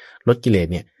กลดกิเลส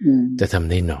เนี่ยจะทำ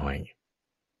ได้น้อย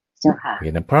เจ้าค่ะ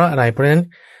เพราะอะไรเพราะฉะนั้น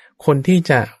คนที่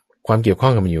จะความเกี่ยวข้อ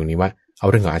งกับมันอยู่นี้ว่าเอา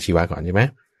เรื่องของอาชีวะก่อนใช่ไหม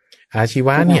อาชีว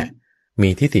ะเนี่ยมี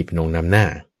ทิฏฐิเป็นองค์นำหน้า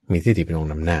มีทิฏฐิเป็นอง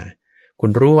ค์นำหน้าคุณ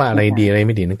รู้ว่าอะไรดีอะไรไ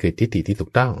ม่ดีนั่นคือทิฏฐิที่ถู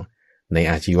กต้องใน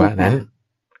อาชีวะนั้น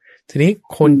ทีนี้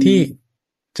คนที่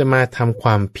จะมาทำคว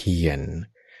ามเพียร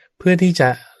เพื่อที่จะ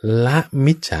ละ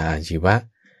มิจฉาอาชีวะ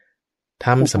ท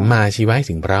ำสัมมาอาชีวะให้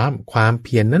ถึงพร้อมความเ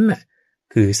พียรนั้นน่ะ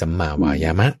คือสัมมาวาย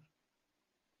ามะ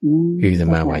คือสัม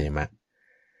มาวายามะ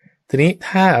ทีนี้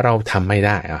ถ้าเราทำไม่ไ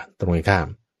ด้ตรงข้าม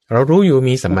เรารู้อยู่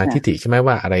มีสัมมาทิฏฐิใช่ไหม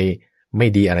ว่าอะไรไม่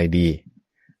ดีอะไรดี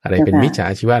อะไรเป็นมิจฉา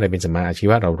อาชีวะอะไรเป็นสัมมาอาชี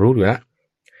วะเรารู้อยู่แล้ว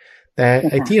แต่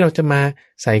ไอ้ที่เราจะมา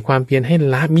ใส่ความเพียรให้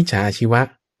ละมิจฉาอาชีวะ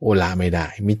โอละไม่ได้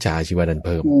มิจฉาอาชีวะดันเ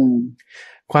พิ่ม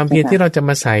ความเพียรที่เราจะม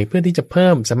าใส่เพื่อที่จะเพิ่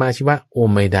มสัมมาอาชีวะโอ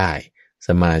ไม่ได้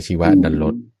สัมมาอาชีวะดันล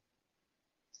ด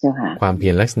ความเพี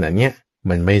ยรลักษณะเนี้ย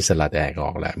มันไม่สลัดแอกอ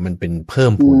อกแล้วมันเป็นเพิ่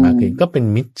มพูนมากขึ้นก็เป็น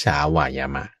มิจฉาวายา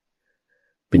มะ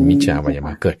เป็นมิจฉาวายาม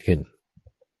ะเกิดขึ้น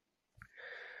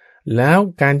แล้ว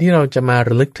การที่เราจะมาร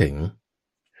ะลึกถึง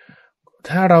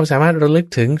ถ้าเราสามารถระลึก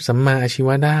ถึงสัมมาอาชีว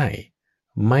ะได้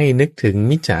ไม่นึกถึง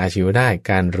มิจฉาอาชีวะได้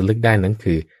การระลึกได้นั้น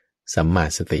คือสัมมา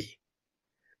สติ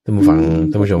ท่าน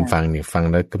ผู้ชมฟังเนี่ยฟัง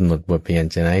แล้วกำหนดบทเพียร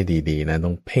จะให้ดีๆนะต้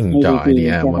องเพ่งจ่อให้ดี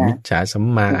ว่ามิจฉาสัม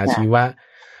มาอาชีวะ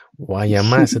วายา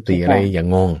มะสติอะไรอย่าง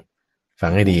งงฟั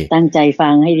งให้ดีตั้งใจฟั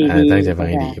งให้ดีตั้งใจฟัง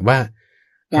ให้ดีว่า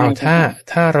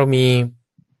ถ้าเรามี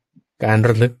การร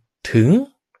ะลึกถึง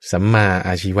สัมมาอ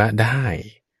าชีวะได้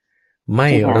ไม่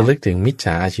ระลึกถึงมิจฉ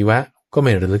าอาชีวะก็ไ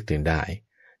ม่ระลึกถึงได้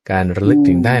การระลึก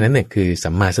ถึงได้นั้นเนี่ยคือสั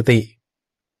มมาสติ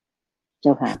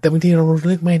แต่บางทีเราระ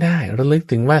ลึกไม่ได้ระลึก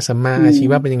ถึงว่าสัมมาอาชี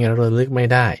วะเป็นยังไงเราระลึกไม่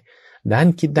ได้ด้าน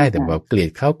คิดได้แต่แบบเกลียด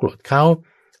เขาโกรธเขา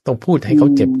ต้องพูดให้เขา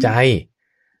เจ็บใจ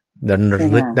ดันระ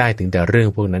ลึกได้ถึงแต่เรื่อง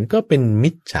พวกนั้นก็เป็นมิ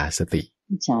จฉาสติ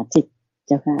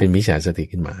เป็นมิจฉาสติ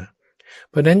ขึ้นมา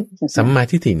เพราะฉะนั้นสัมมา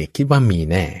ทิฏฐิเนี่ยคิดว่ามี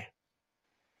แน่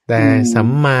แต่สัม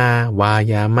มาวา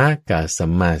ยามะกับสั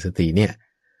มมาสติเนี่ย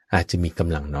อาจจะมีก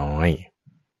ำลังน้อย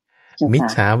มิจ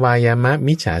ฉาวายามะ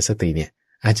มิจฉาสติเนี่ย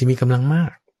อาจจะมีกำลังมา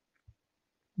ก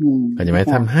เข้าใจไหม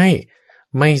ทำให้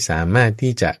ไม่สามารถ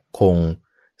ที่จะคง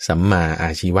สัมมาอา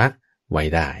ชีวะไว้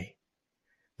ได้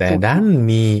แต่ด้าน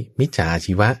มีมิจฉาอา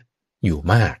ชีวะอยู่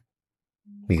มาก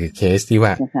นี่คือเคสที่ว่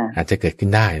าอาจจะเกิดขึ้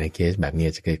นได้นะเคสแบบนี้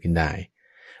จะเกิดขึ้นได้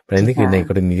เพราะฉะนั้นนี่คือในก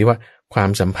รณีที่ว่าความ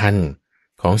สัมพันธ์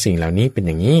ของสิ่งเหล่านี้เป็นอ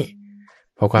ย่างนี้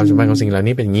พอความสัมพันธ์ของสิ่งเหล่า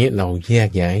นี้เป็นอย่างนี้เราแยก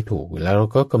แยะให้ถูกแล้วเรา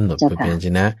ก็กำหนดบทเพียรช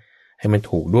นะให้มัน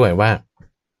ถูกด้วยว่า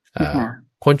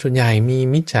คนส่วนใหญ่มี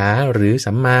มิจฉาหรือ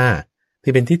สัมมา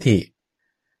ที่เป็นทิฏฐิ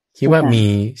คิดว่ามี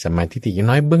สัมมาทิฏฐิอย่าง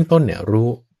น้อยเบื้องต้นเนี่ย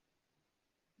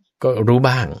ก็รู้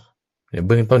บ้างเ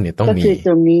บื้องต้นเนี่ยต้องมีก็คือต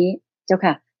รงนี้เจ้า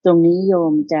ค่ะตรงนี้โย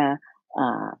มจะ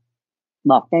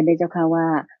บอกได้ไหมเจ้าค่ะว่า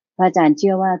พระอาจารย์เ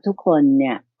ชื่อว่าทุกคนเ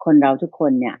นี่ยคนเราทุกค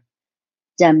นเนี่ย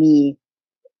จะมี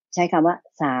ใช้คำว่า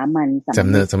สามัญส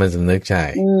ำนึกใช่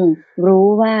รู้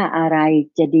ว่าอะไร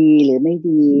จะดีหรือไม่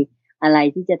ดีอะไร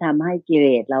ที่จะทำให้กิเล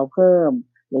สเราเพิ่ม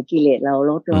หรือกิเลสเรา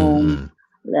ลดลง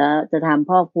แล้วจะทำ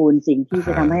พอกพูนสิ่งที่จ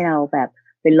ะทำให้เราแบบ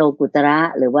เป็นโลกุตระ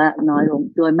หรือว่าน้อยลง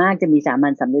โดยมากจะมีสามั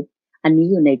ญสำนึกอันนี้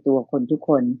อยู่ในตัวคนทุกค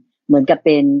นเหมือนกับเ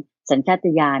ป็นสัญชาต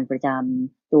ญาณประจ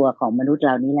ำตัวของมนุษย์เ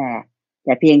รานี่แหละแ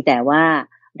ต่เพียงแต่ว่า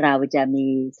เราจะมี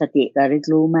สติระลึก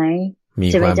รู้ไหมมี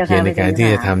ความเพียรในการที่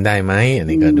จะทำได้ไหมอัน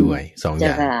นี้ก็ด้วยสองอ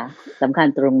ย่างสำคัญ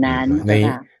ตรงนั้น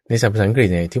ในศัพท์ภาษาอังกฤษ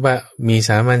เนี่ยที่ว่ามีส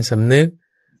ามัญสำนึก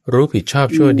รู้ผิดชอบ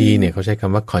ชั่วดีเนี่ยเขาใช้ค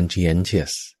ำว่า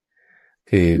conscientious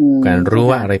คือการรู้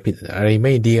ว่าอะไรผิดอะไรไ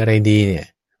ม่ดีอะไรดีเนี่ย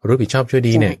รู้ผิดชอบชั่ว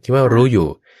ดีเนี่ยคิดว่ารู้อยู่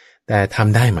แต่ท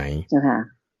ำได้ไหม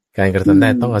การกระทำได้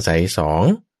ต้องอาศัย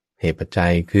2เหตุปัจจั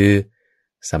ยคือ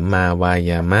สัมมาวา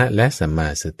ยามะและสัมมา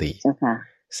สติ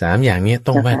3อย่างนี้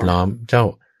ต้องแวดล้อมเจ้า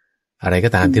อะไรก็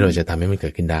ตามที่เราจะทำให้มันเกิ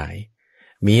ดขึ้นได้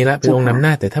มีละเป็นองค์นำหน้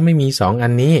าแต่ถ้าไม่มีสองอั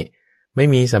นนี้ไม่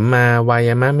มีสัมมาวาย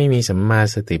ามะไม่มีสัมมา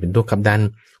สติเป็นตัวขับดัน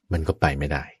มันก็ไปไม่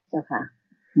ได้เจ้าค่ะ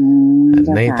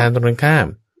ในทางตรงกันข้าม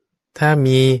ถ้า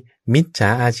มีมิจฉา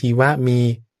อาชีวะมี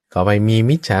ต่อไปมี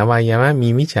มิจฉาวายามะมี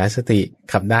มิจฉาสติ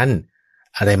ขับดัน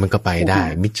อะไรมันก็ไปได้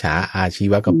มิจฉาอาชี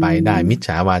วะก็ไปได้มิจฉ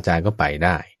าวาจาก็ไปไ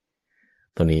ด้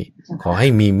ตรงนี้ขอให้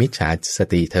มีมิจฉาส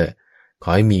ติเถอะขอ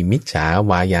ให้มีมิจฉา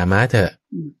วายามะเถอะ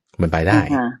มันไปได้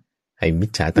ไอ้มิ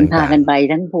จฉาต่างๆพากันไป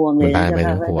ทั้งพวงเลยพาไป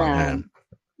ทั้งพวง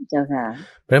เจ้าค่ะ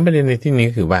เพราะฉะนั้นประเด็นในที่นี้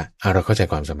คือว่าเราเข้าใจ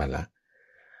ความสัมพันธ์ละ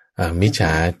มิจฉ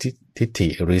าทิฏฐิ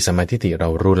หรือสัมมาทิฏฐิเรา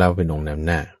รู้แล้วเป็นองค์นำห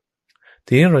น้า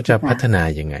ทีนี้เราจะพัฒนา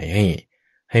ยังไง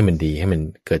ให้มันดีให้มัน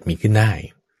เกิดมีขึ้นได้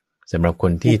สำหรับค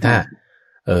นที่ถ้า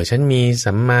ฉันมี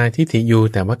สัมมาทิฏฐิอยู่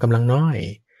แต่ว่ากำลังน้อย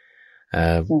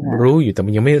รู้อยู่แต่มั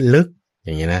นยังไม่ลึกอ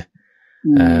ย่างเงี้ยนะ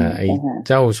ไอ้เ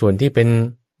จ้าส่วนที่เป็น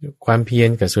ความเพียร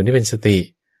กับส่วนที่เป็นสติ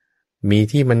มี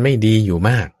ที่มันไม่ดีอยู่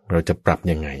มากเราจะปรับ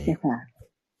ยังไง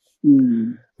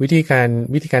วิธีก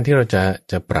ารที่เรา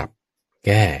จะปรับแ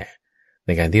ก้ใน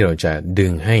การที่เราจะดึ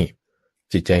งให้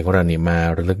จิตใจของเราเนี่ยมา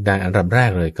ระลึกได้อันดับแร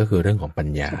กเลยก็คือเรื่องของปัญ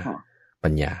ญา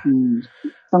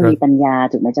ต้องมีปัญญา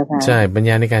ถูกไหมเจ้าค่ะใช่ปัญญ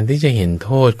าในการที่จะเห็นโ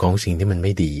ทษของสิ่งที่มันไ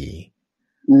ม่ดี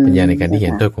ปัญญาในการที่เ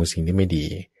ห็นโทษของสิ่งที่ไม่ดี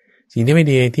สิ่งที่ไม่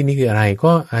ดีที่นี่คืออะไร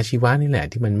ก็อาชีวะนี่แหละ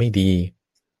ที่มันไม่ดี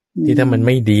ที่ถ้ามันไ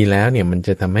ม่ดีแล้วเนี่ยมันจ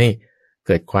ะทำให้เ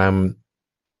กิดความ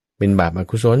เป็นบาปอ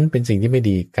กุศลเป็นสิ่งที่ไม่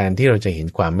ดีการที่เราจะเห็น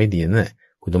ความไม่ดีนั่นแหละ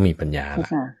คุณต้องมีปัญญาล่ะ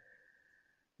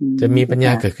จะมีปัญญ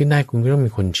าเกิดขึ้นได้คุณก็ต้อง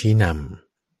มีคนชี้น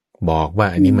ำบอกว่า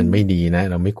อันนี้มันไม่ดีนะ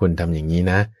เราไม่ควรทำอย่างนี้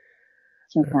นะ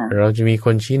เราจะมีค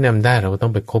นชี้นำได้เราก็ต้อ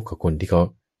งไปคบกับคนที่เขา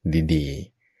ดี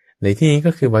ๆในที่นี้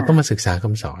ก็คือว่าต้องมาศึกษาค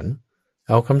ำสอนเ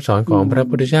อาคำสอนของพระ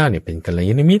พุทธเจ้าเนี่ยเป็นกัล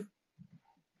ยาณมิตร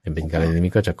เป็นกัลยาณมิ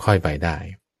ตรก็จะค่อยไปได้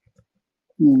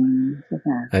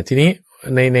ทีนี้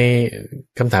ใน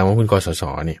คำถามของคุณกสศ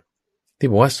เนี่ยที่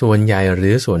บอกว่าส่วนใหญ่หรื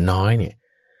อส่วนน้อยเนี่ย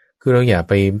คือเราอย่า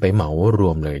ไปเหมาร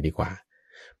วมเลยดีกว่า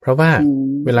เพราะว่า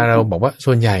เวลาเราบอกว่า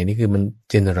ส่วนใหญ่นี่คือมัน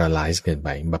generalize เกินไป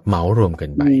แบบเหมารวมเกิ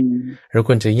นไปเราค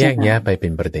วรจะแยกแยะไปเป็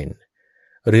นประเด็น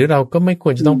หรือเราก็ไม่ค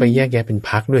วรจะต้องไปแยกแยะเป็น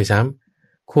พรรคด้วยซ้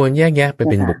ำควรแยกแยะไป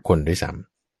เป็นบุคคลด้วยซ้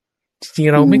ำจริง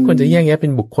ๆเราไม่ควรจะแยกแยะเป็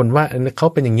นบุคคลว่าเขา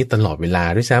เป็นอย่างนี้ตลอดเวลา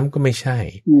ด้วยซ้ำก็ไม่ใช่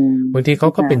บางทีเขา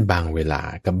ก็เป็นบางเวลา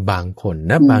กับบางคน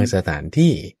นะบางสถาน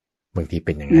ที่บางทีเ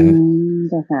ป็นอย่างนั้น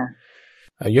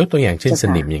ยกตัวอย่างเช่นส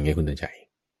นิมอย่างเงี้ยคุณตื่นใจ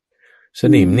ส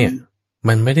นิมเนี่ย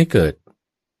มันไม่ได้เกิด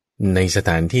ในสถ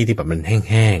านที่ที่แบบมันแ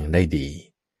ห้งๆได้ดี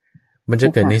มันจะ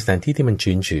เกิดในสถานที่ที่มัน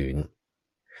ชื้น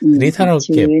ๆทีนี้ถ้าเรา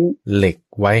เก็บเหล็ก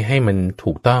ไว้ให้มัน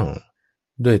ถูกต้อง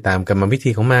ด้วยตามกรรมวิ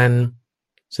ธีของมัน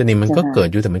สนิมมันก็เกิด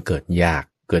อยู่แต่มันเกิดยาก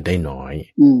เกิดได้น้อย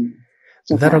แ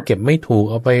ต่ถ้าเราเก็บไม่ถูก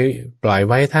เอาไปปล่อย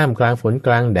ไว้ท่ามกลางฝนก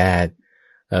ลางแดด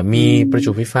มีประ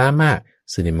จุไฟฟ้ามาก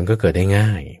สนิมมันก็เกิดได้ง่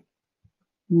าย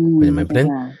เพราะฉะนั้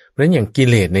นอย่างกิ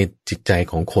เลสในจิตใจ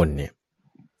ของคนเนี่ย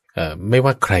ไม่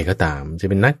ว่าใครก็ตามจะ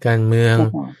เป็นนักการเมือง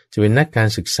จะเป็นนักการ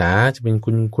ศึกษาจะเป็น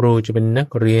คุณครูจะเป็นนัก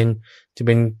เรียนจะเ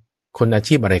ป็นคนอา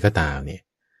ชีพอะไรก็ตามเนี่ย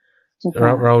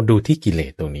เราดูที่กิเล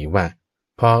สตรงนี้ว่า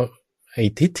พอไอ้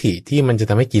ทิฏฐิที่มันจะ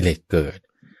ทำให้กิเลสเกิด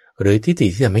หรือทิฏฐิ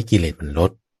ที่ทำให้กิเลสมันล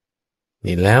ด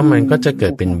นี่แล้วมันก็จะเกิ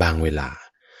ดเป็นบางเวลา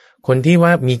คนที่ว่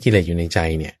ามีกิเลสอยู่ในใจ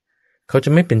เนี่ยเขาจะ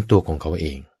ไม่เป็นตัวของเขาเอ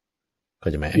งเข้า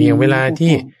ใจไหมอย่างเวลา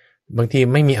ที่บางที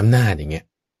ไม่มีอำนาจอย่างเงี้ย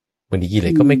บางทีกิเล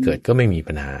สก็ไม่เกิดก็ไม่มี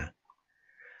ปัญหา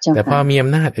แต่พอมีอ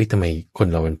ำนาจทำไมคน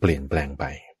เรามันเปลี่ยนแปลงไป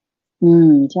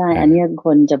ใช่อันนี้ค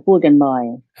นจะพูดกันบ่อย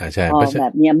ใช่พอแบ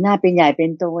บมีอำนาจเป็นใหญ่เป็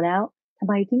นโตแล้วทำ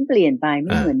ไมทิ้งเปลี่ยนไปไ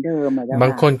ม่เหมือนเดิมอ่ะบา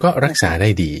งคนก็รักษาได้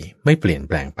ดีไม่เปลี่ยนแ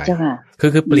ปลงไปคื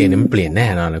อเปลี่ยนเนี่ยมันเปลี่ยนแน่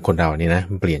นอนเลยคนเรานี่นะ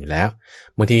มันเปลี่ยนอยู่แล้ว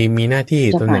บางทีมีหน้าที่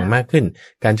ตำแหน่งมากขึ้น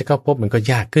การจะเข้าพบมันก็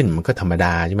ยากขึ้นมันก็ธรรมด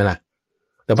าใช่ไหมล่ะ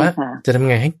แต่ว่าจะทำ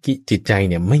ไงให้จิตใจ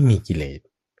เนี่ยไม่มีกิเลส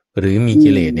หรือมี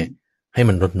กิเลสเนี่ยให้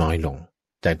มันลดน้อยลง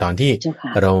จากตอนที่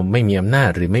เราไม่มีอำนาจ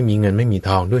หรือไม่มีเงินไม่มีท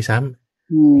องด้วยซ้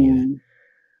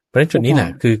ำเพราะฉะนั้นจุดนี้แหละ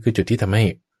คือจุดที่ทำให้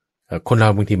คนเรา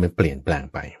บางทีมันเปลี่ยนแปลง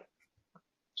ไป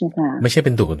ไม่ใช่เ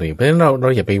ป็นตัวของตัวเองเพราะฉะนั้นเรา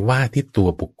อย่าไปว่าที่ตัว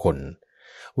บุคคล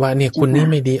ว่าเนี่ยคนนี้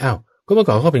ไม่ดีอ้าวก็เมื่อ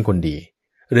ก่อนเขาเป็นคนดี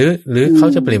หรือเขา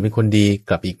จะเปลี่ยนเป็นคนดี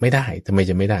กลับอีกไม่ได้ทำไม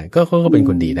จะไม่ได้ก็เขาก็เป็นค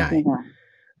นดีได้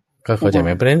ก็เข้าใจไหม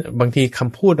เพราะฉะนั้นบางทีค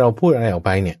ำพูดเราพูดอะไรออกไ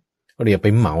ปเนี่ยเราอย่าไป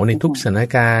เหมาในทุกสถาน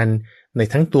การณ์ใน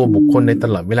ทั้งตัวบุคคลในต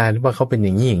ลอดเวลาที่ว่าเขาเป็นอ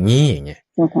ย่างนี้อย่างนี้อย่างเงี้ย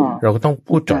เราก็ต้อง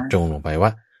พูดเจาะจงลงไปว่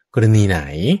ากรณีไหน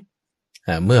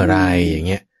เมื่อไรอย่าง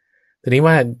เงี้ยทีนี้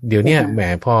ว่าเดี๋ยวเนี้ยแหม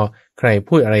พอใคร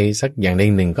พูดอะไรสักอย่างใด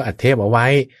หนึ่งก็อัดเทปเอาไว้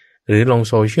หรือลง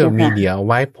โซเชียลมีเดียเอา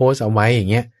ไว้โพสเอาไว้อย่า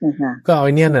งเงี้ยก็เอา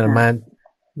เนี่ยนะ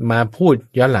มาพูด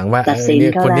ย้อนหลังว่าเนี่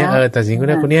ยคนเนี้ยตัดสินคน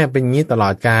เนี้ยเป็นงี้ตลอ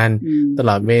ดการตล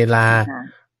อดเวลา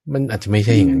มันอาจจะไม่ใ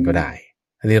ช่อย่างนั้นก็ได้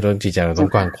อันนี้เราจิตใจเราต้อง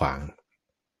กว้างขวาง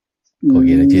โอเค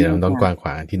แล้วจิตใจเราต้องกว้างขว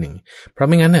างที่หนึ่งเพราะไ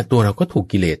ม่งั้นเนี่ยตัวเราก็ถูก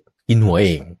กิเลสกินหัวเอ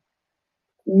ง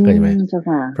เข้าใจไหม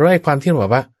เพราะไอ้ความที่เราบอ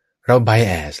กว่าเราไบแ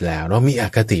อสแล้วเรามีอ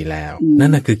คติแล้วนั่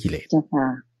นน่ะคือกิเลส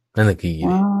นั่นแหละคือกิเ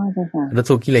ลสเรา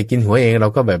ถูกกิเลสกินหัวเองเรา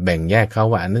ก็แบบแบ่งแยกเขา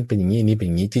ว่าอันนั้นเป็นอย่างนี้นี้เป็นอ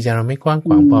ย่างนี้จิตใจเราไม่กว้างข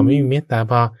วางพอไม่มีเมตตา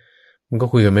พอมันก็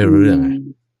คุยกันไม่รู้เรื่อง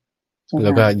แล้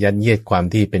วก็ยัดเยียดความ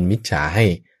ที่เป็นมิจฉาให้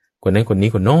คนนั้นคนนี้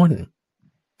คนโน้น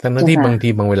ทั้งที่บางที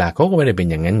บางเวลาเขาก็ไม่ได้เป็น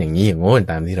อย่างนั้นอย่างนี้อย่างโน้น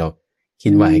ตามที่เราคิ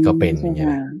ดว่าให้เขาเป็นอย่างเงี้ย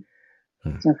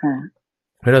เจ้าค่ะ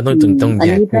เพราะเราต้องแย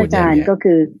กพูดอย่างนี้ก็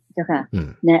คือเจ้าค่ะ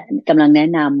เนี่ยกำลังแนะ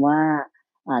นำว่า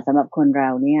สำหรับคนเรา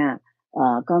เนี่ย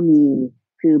ก็มี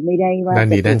คือไม่ได้ว่าจะ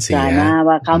ถูกกล่าวมา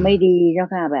ว่าเขาไม่ดีเจ้า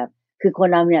ค่ะแบบคือคน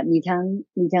เราเนี่ยมีทั้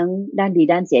งด้านดี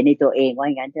ด้านเสียในตัวเองว่า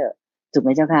อย่างนั้นเถอะถูกไหม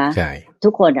เจ้าค่ะใช่ทุ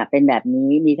กคนเป็นแบบนี้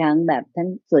มีทั้งแบบทั้ง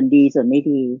ส่วนดีส่วนไม่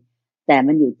ดีแต่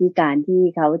มันอยู่ที่การที่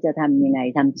เขาจะทำยังไง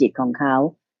ทำจิตของเขา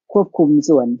ควบคุม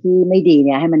ส่วนที่ไม่ดีเ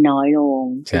นี่ยให้มันน้อยลง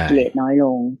กิเลสน้อยล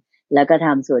งแล้วก็ท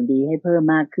ำส่วนดีให้เพิ่ม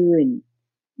มากขึ้น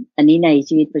อันนี้ใน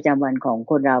ชีวิตประจำวันของ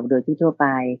คนเราโดยทั่วไป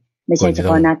ไม่ใช่เฉ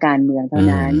พาะนักการเมืองเท่า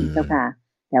นั้นเจ้าค่ะ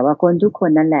แต่ว่าคนทุกค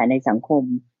นนั่นแหละในสังคม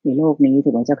ในโลกนี้ถู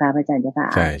กไหมเจ้าค่ะพระอาจารย์เจ้าค่ะ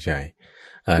ใช่ใช่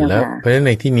แล้วเพราะฉะนั้นใ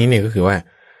นที่นี้เนี่ยก็คือว่า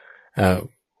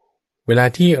เวลา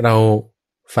ที่เรา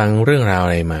ฟังเรื่องราวอ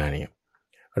ะไรมาเนี่ย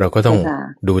เราก็ต้อง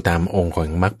ดูตามองค์ของ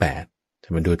มรรคแปดจะ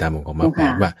มาดูตามองค์ของมรรคแป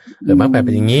ดว่ามรรคแปดเ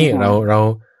ป็นอย่างนี้เรา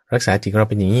รักษาจิตเรา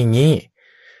เป็นอย่างนี้อย่างนี้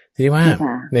ทีนี้ว่า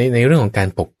ในเรื่องของการ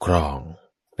ปกครอง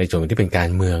ในส่วนที่เป็นการ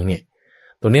เมืองเนี่ย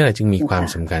ตัวนี้เราจึงมีความ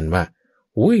สำคัญว่า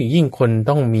อุ้ยยิ่งคน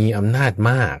ต้องมีอำนาจ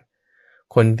มาก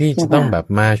คนที่จะต้องแบบ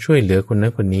มาช่วยเหลือคนนั้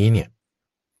นคนนี้เนี่ย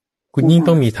คุณยิ่ง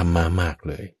ต้องมีธรรมะมาก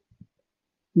เลย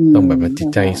ต้องแบบว่าจิต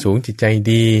ใจสูงจิตใจ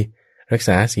ดีรักษ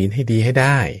าศีลให้ดีให้ไ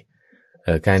ด้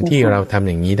การที่เราทำอ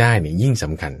ย่างนี้ได้เนี่ยยิ่งส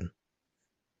ำคัญ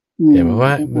เห็นไหม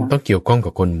ว่ามันต้องเกี่ยวข้อง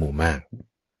กับคนหมู่มาก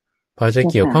พอจะ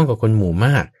เกี่ยวข้องกับคนหมู่ม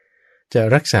ากจะ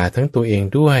รักษาทั้งตัวเอง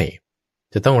ด้วย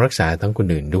จะต้องรักษาทั้งคน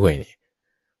อื่นด้วยเนี่ย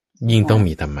ยิ่งต้อง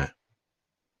มีธรรมะ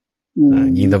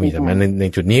ยิ่งต้องมีธรรมะใน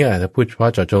จุดนี้ถ้าพูดเฉพา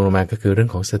ะเจาะจงลงมาก็คือเรื่อง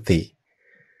ของสติ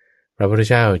พระพุทธ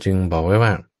เจ้าจึงบอกไว้ว่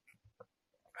า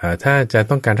ถ้าจะ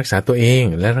ต้องการรักษาตัวเอง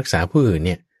และรักษาผู้อื่นเ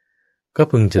นี่ยก็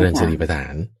พึงเจริญสติปัฏฐา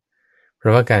นเพรา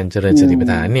ะว่าการเจริญสติปัฏ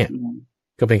ฐานเนี่ย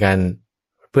ก็เป็นการ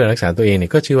เพื่อรักษาตัวเองเนี่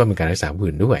ยก็ชื่อว่าเป็นการรักษาผู้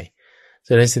อื่นด้วยเจ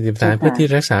ริญสติปัฏฐานเพื่อที่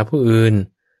รักษาผู้อื่น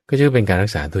ก็ชื่อเป็นการรั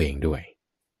กษาตัวเองด้วย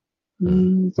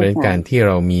เพราะการที่เ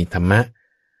รามีธรรมะ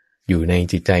อยู่ใน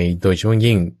จิตใจโดยเฉพาะ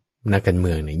ยิ่งนักการเ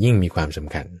มืองเนี่ยยิ่งมีความส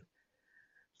ำคัญ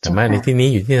ธรรมะในที่นี้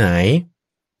อยู่ที่ไหน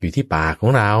อยู่ที่ปากขอ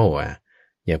งเรา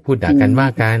อย่าพูดด่ากันว่า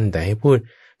กันแต่ให้พูด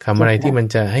คำอะไรที่มัน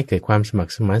จะให้เกิดความสมัค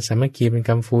รสมานสามัคคีเป็น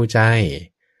คำฟูใจ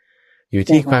อยู่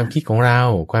ที่ความคิดของเรา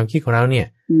ความคิดของเราเนี่ย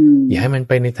อย่าให้มันไ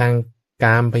ปในทางก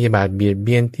ามพยาบาทเบียดเ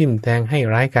บียนทิ่มแทงให้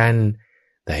ร้ายกัน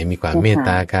แต่ให้มีความเมตต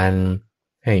ากัน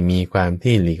ให้มีความ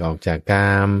ที่หลีกออกจากก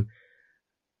าม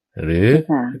หรือ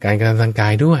การกระทำทางกา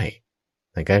ยด้วย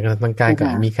การกระทำทางกายก็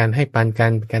มีการให้ปันกั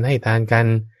นการให้ทานกัน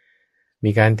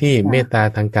มีการที่เมตตา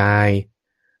ทางกาย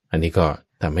อันนี้ก็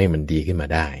ทำให้มันดีขึ้นมา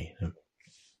ได้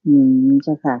เ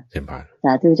จ้าค่ะส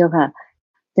าธุเจ้าค่ะ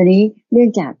ทีนี้เนื่อ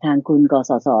งจากทางคุณก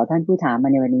สศท่านผู้ถามมา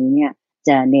ในวันนี้เนี่ยจ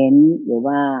ะเน้นหรือ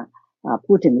ว่า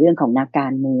พูดถึงเรื่องของนักกา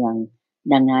รเมือง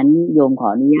ดังนั้นโยมขอ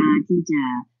อนุญาตที่จะ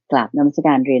กราบนมัสก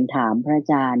ารเรียนถามพระอ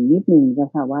าจารย์นิดนึงเจ้า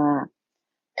ค่ะว่า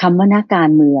คำว่านักกา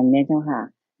รเมืองเนี่ยเจ้าค่ะ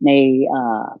ใน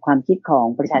ความคิดของ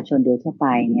ประชาชนโดยทั่วไป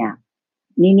เนี่ย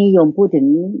นี่นิยมพูดถึง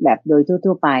แบบโดย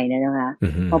ทั่วๆไปนะเจ้าค่ะ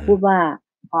พอพูดว่า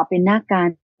พอเป็นนักการ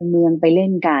เมืองไปเล่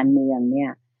นการเมืองเนี่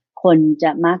ยคนจ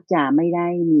ะมักจะไม่ได้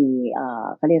มี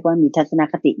เขาเรียกว่ามีทัศน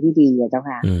คติที่ดีเจ้า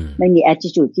ค่ะไม่มี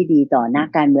attitude ที่ดีต่อนัก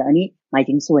การเมืองอันนี้หมาย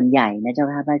ถึงส่วนใหญ่นะเจ้า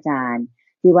ค่ะพระอาจารย์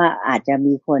ที่ว่าอาจจะ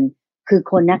มีคนคือ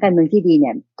คนนักการเมืองที่ดีเ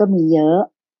นี่ยก็มีเยอะ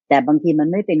แต่บางทีมัน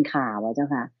ไม่เป็นข่าวเจ้า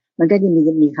ค่ะมันก็จะ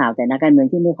มีข่าวแต่นักการเมือง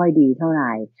ที่ไม่ค่อยดีเท่าไห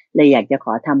ร่เลยอยากจะข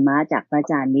อธรรมะจากพระอ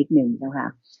าจารย์นิดนึงเจ้าค่ะ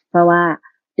เพราะว่า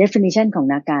definition ของ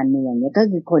นักการเมืองเนี่ยก็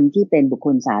คือคนที่เป็นบุคค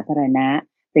ลสาธารณะ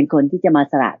เป็นคนที่จะมา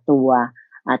สละตัว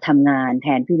ทำงานแท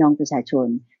นพี่น้องประชาชน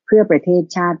เพื่อประเทศ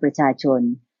ชาติประชาชน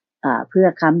เพื่อ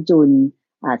ค้ำจุน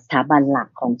สถาบันหลัก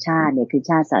ของชาติเนี่ยคือ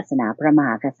ชาติศาสนาพระมห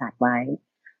ากษัตริย์ไว้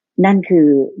นั่นคือ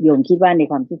โยมคิดว่าใน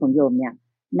ความคิดของโยมเนี่ย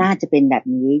น่าจะเป็นแบบ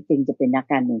นี้จึงจะเป็นนัก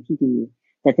การเมืองที่ดี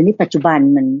แต่ตอนนี้ปัจจุบัน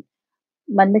มั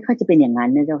นไม่ค่อยจะเป็นอย่างนั้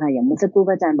นนะเจ้าค่ะอย่างเมื่อสักครู่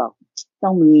อาจารย์บอกต้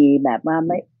องมีแบบว่าไ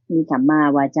ม่มีสัมมา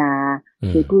วาจา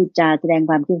คือพูดจาแสดง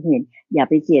ความคิดเห็นอย่า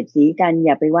ไปเสียดสีกันอ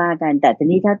ย่าไปว่ากันแต่ตอน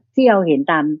นี้ถ้าที่เราเห็น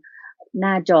ตามห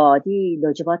น้าจอที่โด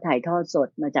ยเฉพาะถ่ายทอดสด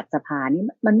มาจากสภานี่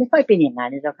มันไม่ค่อยเป็นอย่างนั้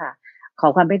นนะเจ้าค่ะขอ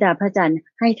ความเมตตาพระอาจารย์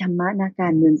ให้ธรรมะนักกา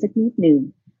รเมืองสักนิดหนึ่ง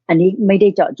อันนี้ไม่ได้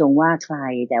เจาะจงว่าใคร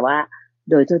แต่ว่า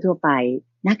โดยทั่วๆไป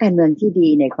นักการเมืองที่ดี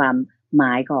ในความหม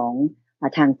ายของ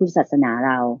ทางพุทธศาสนาเ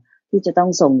ราที่จะต้อง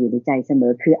ทรงอยู่ในใจเสม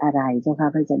อคืออะไรเจ้าค่ะ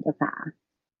พระอาจารย์เจ้าค่ะ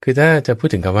คือถ้าจะพูด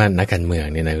ถึงคำว่านักการเมือง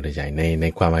เนี่ยนะคุณใจใน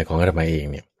ความหมายของอาตมาเอง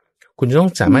เนี่ยคุณจะต้อง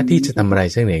สามารถที่จะทำอะไร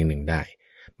สักอย่างหนึ่งได้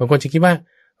บางคนจะคิดว่า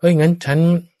เอ้ยงั้นฉัน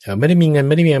ไม่ได้มีเงิน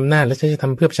ไม่ได้มีอำนาจแล้วฉันจะท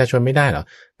ำเพื่อประชาชนไม่ได้หรอ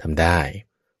ทำได้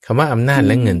คำว่าอำนาจแ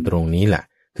ละเงินตรงนี้แหละ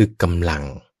คือกำลัง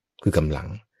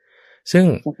ซึ่ง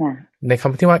ในค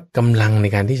ำที่ว่ากำลังใน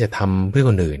การที่จะทำเพื่อ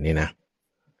คนอื่นเนี่ยนะ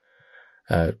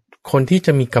คนที่จ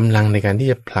ะมีกำลังในการที่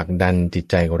จะผลักดันจิต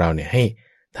ใจของเราเนี่ยให้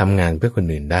ทำงานเพื่อคน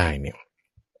อื่นได้เนี่ย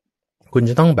คุณ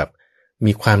จะต้องแบบ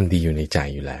มีความดีอยู่ในใจ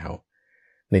อยู่แล้ว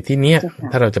ในที่เนี้ย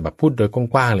ถ้าเราจะแบบพูดโดยก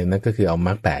ว้างๆเลยนะก็คือเอาม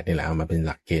รรค8นี่แหละเอามาเป็นห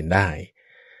ลักเกณฑ์ได้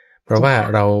เพราะว่า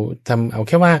เราทำเอาแ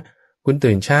ค่ว่าคุณ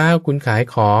ตื่นเช้าคุณขาย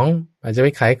ของอาจจะไป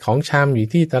ขายของชำอยู่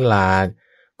ที่ตลาด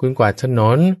คุณกวาดถน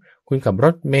นคุณขับร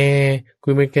ถเมล์คุ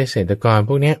ณเป็นเกษตรกร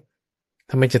พวกเนี้ย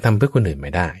ทำไมจะทำเพื่อคนอื่นไ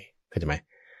ม่ได้เข้าใจไหม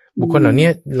บุคคลเหล่านี้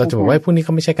เราจะบอกว่าพวกนี้เข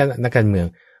าไม่ใช่นักการเมือง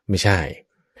ไม่ใช่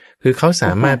คือเขาส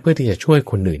ามารถเพื่อที่จะช่วย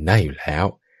คนอื่นได้อยู่แล้ว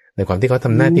ในความที่เขาท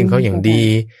ำหน้าที่เขาอย่างดี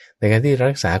ในการที่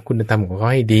รักษาคุณธรรมของเขา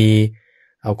ให้ดี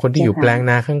เอาคนที่อยู่แปลง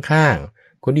นาข้าง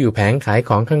ๆคนที่อยู่แผงขาย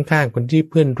ของข้างๆคนที่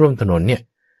เพื่อนร่วมถนนเนี่ย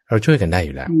เราช่วยกันได้อ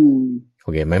ยู่แล้วโอ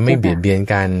เคไหมไม่เบียดเบียน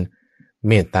กันเ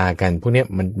มตตากันพวกนี้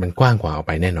มันกว้างกว่าออกไ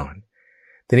ปแน่นอน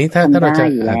ทีนี้ถ้าเราจะ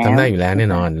ทำได้อยู่แล้วแน่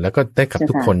นอนแล้วก็ได้กับ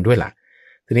ทุกคนด้วยล่ะ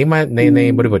ทีนี้มาใน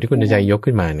บริบทที่คุณใจยก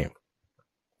ขึ้นมาเนี่ย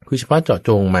คือเฉพาะเจาะจ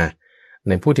งมาใ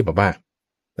นผู้ที่แบบว่า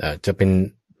จะเป็น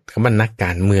คำว่านักก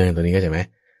ารเมืองตัวนี้ก็ใช่ไหม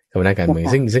คำว่านักการเมือง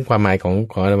ซึ่งความหมายของ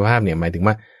อัตภาพเนี่ยหมายถึง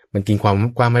ว่ามันกินความ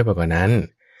กว้างไม่ไปกว่านั้น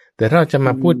แต่ถ้าเราจะม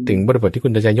าพูดถึงบริบทที่คุ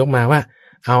ณใจยกมาว่า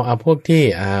เอาพวกที่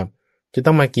จะ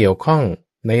ต้องมาเกี่ยวข้อง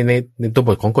ในตัวบ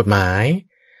ทของกฎหมาย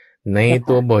ใน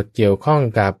ตัวบทเกี่ยวข้อง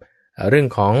กับเรื่อง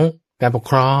ของการปก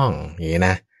ครองอย่างนี้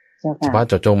นะเฉพาะ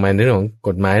เจาะจงมาในเรื่องของก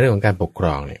ฎหมายเรื่องของการปกคร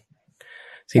องเนี่ย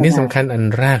สิ่งที่สำคัญอัน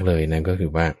แรกเลยนะก็คื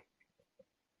อว่า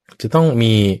จะต้อง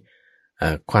มี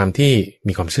ความที่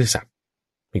มีความซื่อสัตย์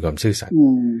ความซื่อสั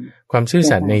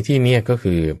ตย์ในที่นี้ก็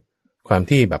คือความ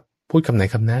ที่แบบพูดคำไหน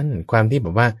คำนั้นความที่แบ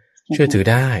บว่าเชื่อถือ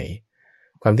ได้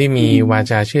ความที่มีวา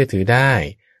จาเชื่อถือได้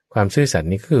ความซื่อสัตย์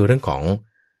นี่คือเรื่องของ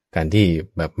การที่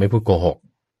แบบไม่พูดโกหก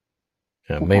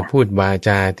ไม่พูดวาจ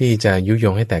าที่จะยุย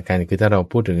งให้แตกกันคือถ้าเรา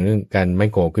พูดถึงเรื่องการไม่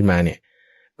โกหกขึ้นมาเนี่ย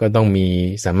ก็ต้องมี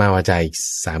สัมมาวาจาอีก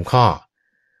3ข้อ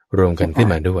รวมกันขึ้น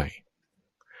มาด้วย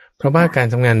เพราะว่าการ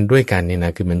ทำงานด้วยกันเนี่ยน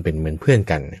ะคือมันเป็นเหมือนเพื่อน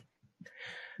กัน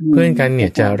เพื่อนกันเนี่ย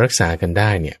จะรักษากันได้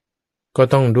เนี่ยก็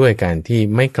ต้องด้วยการที่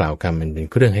ไม่กล่าวคำมันเป็น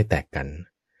เครื่องให้แตกกัน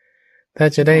ถ้า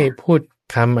จะได้พูด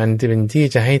คำอันที่เป็นที่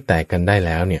จะให้แตกกันได้แ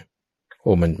ล้วเนี่ยโ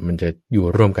อ้มันจะอยู่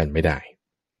ร่วมกันไม่ได้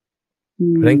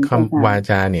เพราะฉะนั้นคำวา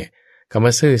จาเนี่ยคำว่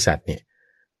าซื่อสัตย์เนี่ย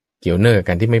เกี่ยวเนื่องกับ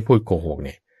การที่ไม่พูดโกหกเ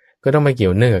นี่ยก็ต้องมาเกี่ย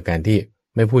วเนื่องกับการที่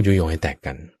ไม่พูดยุยงให้แตก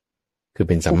กันคือเ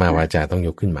ป็นสัมมาวาจาต้องย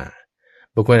กขึ้นมา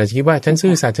บางคนอาจจะคิดว่าฉันซื่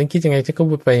อสัตย์ฉันคิดยังไงฉันก็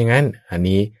พูดไปอย่างนั้นอัน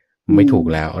นี้ไม่ถูก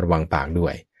แล้วระวังปากด้ว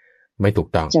ยไม่ถูก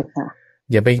ต้อง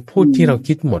อย่าไปพูดที่เรา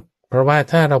คิดหมดเพราะว่า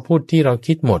ถ้าเราพูดที่เรา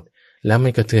คิดหมดแล้วมั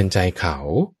นกระเทือนใจเขา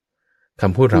ค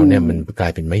ำพูดเราเนี่ยมันกลา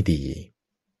ยเป็นไม่ดี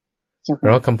เพรา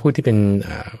ะว่าคำพูดที่เป็น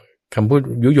คำพูด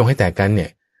ยุยงให้แตกกันเนี่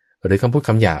ยหรือคำพูดค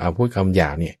ำหยาบพูดคำหยา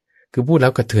บเนี่ยคือพูดแล้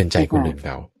วกระเทือนใจคนอื่นเข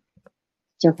า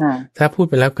ถ้าพูด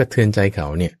ไปแล้วกระเทือนใจเขา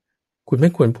เนี่ยคุณไ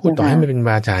ม่ควรพูดต่อให้มันเป็นว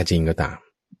าจาจริงก็ตาม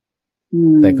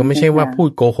แต่ก็ไม่ใช่ว่าพูด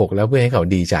โกหกแล้วเพื่อให้เขา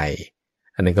ดีใจ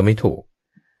อันนั้นก็ไม่ถูก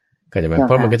ก็จะเ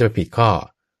พราะมันก็จะไปผิดข้อ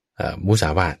มุสา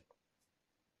วาท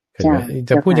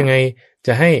จะพูดยังไงจ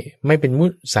ะให้ไม่เป็นมุ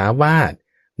สาวาท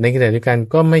ในขณะเดียวกัน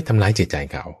ก็ไม่ทำร้ายจิตใจ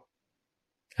เขา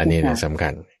อันนี้นะสำคั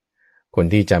ญคน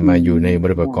ที่จะมาอยู่ในบ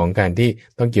ริบทของการที่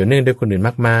ต้องเกี่ยวเนื่องด้วยคนอื่นม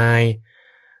ากมาย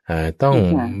ต้อง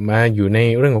มาอยู่ใน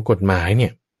เรื่องของกฎหมายเนี่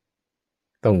ย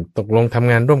ต้องตกลงท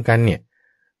ำงานร่วมกันเนี่ย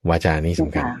วาจานี้ส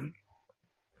ำคัญ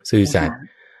ซื่อสัตย์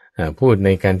พูดใน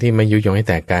การที่ไม่ยุยงให้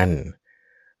แตกกัน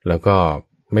แล้วก็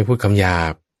ไม่พูดคำหยา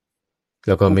บแ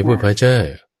ล้วก็ไม่พูดเพ้อเจ้อ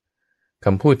ค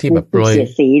ำพูดที่แบบโปรยเสีย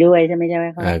ดสีด้วยใช่ไหม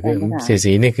เสียด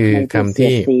สีนี่คือคำ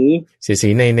ที่เสียดสี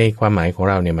ในความหมายของ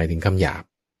เราเนี่ยหมายถึงคำหยาบ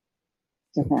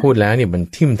พูดแล้วเนี่ยมัน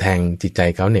ทิ่มแทงจิตใจ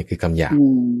เขาเนี่ยคือคำหยาบ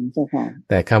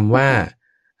แต่คำว่า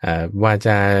วาจ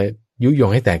ายุย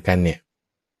งให้แตกกันเนี่ย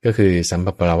ก็คือสัมป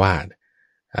ปราวาท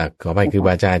ขอไปคือว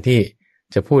าจาที่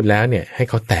จะพูดแล้วเนี่ยให้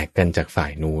เขาแตกกันจากฝ่า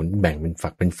ยนู้นแบ่งเป็นฝั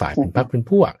กเป็นฝ่ายเป็นพรรคเป็น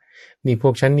พวกนี่พ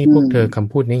วกฉันนี่พวกเธอค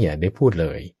ำพูดนี้อย่าได้พูดเล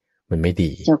ยมันไม่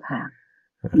ดี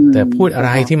แต่พูดอะไ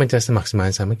รที่มันจะสมัครสมาน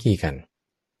สามัคคีกัน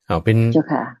เป็น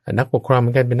นักปกครองเหมื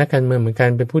อนกันเป็นนักการเมืองเหมือนกัน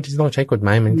เป็นผู้ที่ต้องใช้กฎหม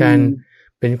ายเหมือนกัน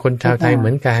เป็นคนชาวไทยเหมื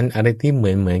อนกันอะไรที่เห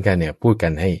มือนกันเนี่ยพูดกั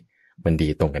นให้มันดี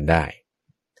ตรงกันได้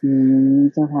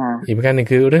เจ้าค่ะอีกประการหนึ่ง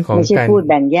คือเรื่องของการไม่ใช่พูด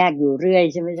แบ่งแยกอยู่เรื่อย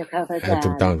ใช่ไหมเจ้าค่ะพระอาจารย์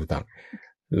ถูกต้อง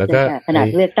แล้วก็ขนาด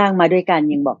เลือกตั้งมาด้วยกัน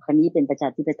ยังบอกคนนี้เป็นประชา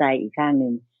ธิปไตยอีกข้างหนึ่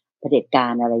ง เผด็จกา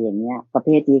รอะไรอย่างเงี้ยประเภ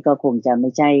ทนี้ก็คงจะไ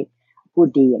ม่ใช่พูด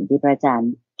ดีอย่างที่พระอาจาร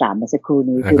ย์กล่าวเมื่อสักครู่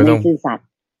นี้คือไม่ซื่อสัตย์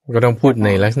ก็ต้องพูดใน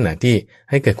ลักษณะที่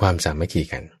ให้เกิดความสามัคคี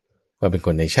กันว่าเป็นค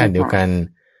นในชาติเดียวกัน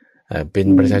เป็น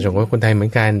ประชาชนของคนไทยเหมือ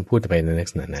นกันพูดไปในลัก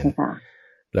ษณะนั้น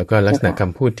แล้วก็ลักษณะค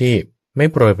ำพูดที่ไม่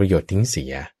โปรยประโยชน์ทิ้งเสี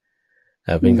ย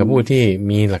เป็นคำพูดที่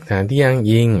มีหลักฐานที่ยั่ง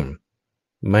ยิง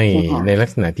ไม่ในลัก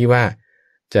ษณะที่ว่า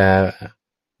จะ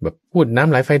แบบพูดน้ำ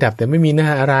ไหลไฟดับแต่ไม่มีเนื้อ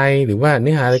หาอะไรหรือว่าเ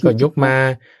นื้อหาอะไรก็ยกมา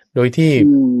โดยที่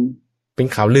เป็น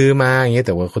ข่าวลือมาอย่างเงี้ยแ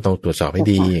ต่ว่าคนต้องตรวจสอบให้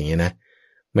ดีอย่างเงี้ยนะ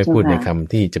ไม่พูดในค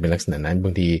ำที่จะเป็นลักษณะนั้นบ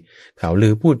างทีข่าวลื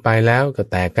อพูดไปแล้วก็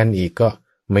แตกกันอีกก็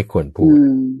ไม่ควรพูด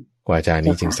วาจา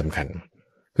นี้จึงสำคัญ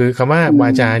คือคำว่าวา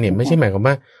จาเนี่ยไม่ใช่หมายความ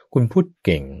ว่าคุณพูดเ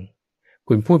ก่ง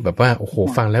คุณพูดแบบว่าโอ้โห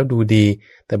ฟังแล้วดูดี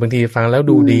แต่บางทีฟังแล้ว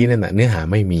ดูดีนั่นแหะเนื้อหา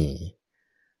ไม่มี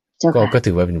ก็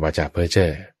ถือว่าเป็นวาจาเพ้อเจ้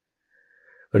อ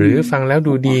หรือฟังแล้ว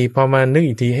ดูดีพอมานึก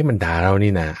อีกทีให้มันด่าเรา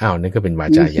นี่นะอ้าวนั่นก็เป็นวา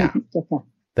จาหยาบ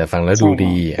แต่ฟังแล้วดู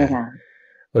ดี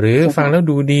หรือฟังแล้ว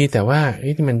ดูดีแต่ว่า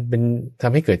ที่มันเป็นท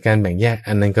ำให้เกิดการแบ่งแยก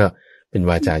อันนั้นก็เป็น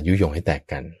วาจายุยงให้แตก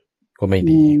กันก็ไม่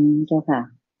ดีเจ้าค่ะ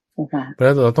เพราะ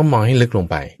เราต้องมองให้ลึกลง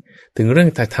ไปถึงเรื่อง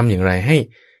จะทำอย่างไรให้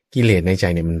กิเลสในใจ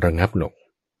เนี่ยมันระงับลง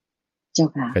เจ้า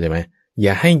ค่ะเข้าใจไหมอ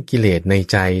ย่าให้กิเลสใน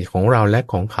ใจของเราและ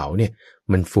ของเขาเนี่ย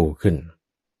มันฟูขึ้น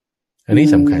อันนี้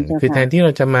สำคัญคือแทนที่เร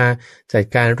าจะมาจัด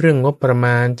การเรื่องงบประม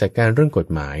าณจัดการเรื่องกฎ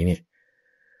หมายเนี่ย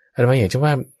อาตมาอยากจะว่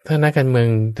าถ้านักการเมือง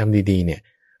ทำดีๆเนี่ย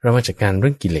เรามาจัดการเรื่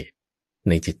องกิเลส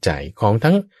ในจิตใจของ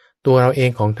ทั้งตัวเราเอง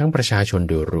ของทั้งประชาชน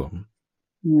โดยรวม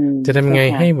จะทำยังไง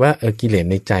ให้ว่ากิเลส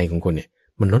ในใจของคนเนี่ย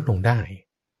มันลดลงได้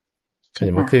เข้าใจ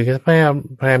ไหมคือพย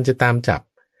ายามจะตามจับ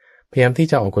พยายามที่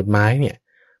จะออกกฎหมายเนี่ย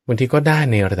บางทีก็ได้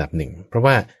ในระดับหนึ่งเพราะ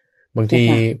ว่าบางที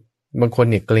บางคน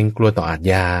เนี่ยเกรงกลัวต่ออาช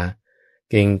ญา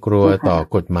เกรงกลัวต่อ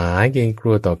กฎหมายเกรงก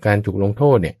ลัวต่อการถูกลงโท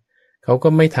ษเนี่ยเขาก็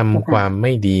ไม่ทำความไ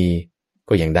ม่ดี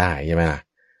ก็ยังได้ใช่ไหมล่ะ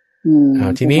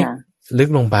ทีนี้ลึก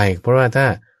ลงไปเพราะว่าถ้า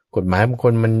กฎหมายบางค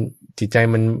นมันจิตใจ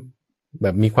มันแบ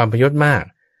บมีความพยศมาก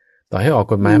ต่อให้ออก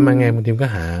กฎหมายมาไงบางทีก็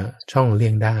หาช่องเลี่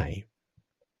ยงได้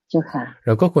เร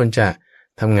าก็ควรจะ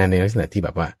ทำงานในลักษณะที่แบ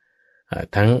บว่า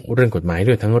ทั้งเรื่องกฎหมาย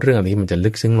ด้วยทั้งเรื่องอะไรที่มันจะลึ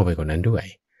กซึ้งลงไปกว่านั้นด้วย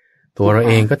ตัวเรา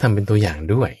เองก็ทำเป็นตัวอย่าง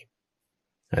ด้วย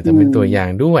ทำเป็นตัวอย่าง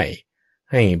ด้วย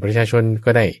ให้ประชาชนก็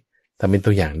ได้ทำเป็น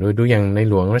ตัวอย่างด้วยดูอย่างใน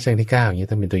หลวงรัชกาลที่9อย่างนี้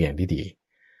ทำเป็นตัวอย่างที่ดี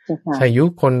ใช่ยุค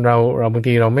คนเราบาง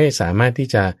ทีเราไม่สามารถที่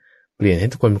จะเปลี่ยนให้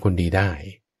ทุกคนเป็นคนดีได้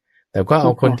แต่ก็เอ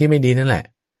าคนที่ไม่ดีนั่นแหละ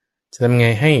จะทำไง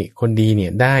ให้คนดีเนี่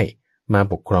ยได้มา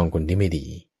ปกครองคนที่ไม่ดี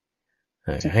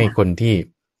ให้คนที่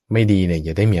ไม่ดีเนี่ยอ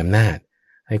ย่าได้มีอำนาจ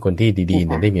ให้คนที่ดีๆเ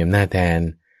นี่ยได้มีอำนาจแทน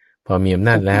พอมีอำน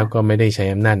าจแล้วก็ไม่ได้ใช้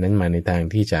อำนาจนั้นมาในทาง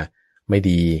ที่จะไม่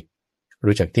ดี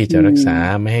รู้จักที่จะรักษา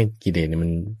ไม่ให้กิเลสเนี่ยมั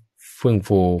นเฟื่อง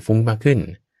ฟูฟุ้งมากขึ้น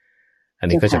อัน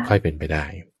นี้ก็จะค่อยเป็นไปได้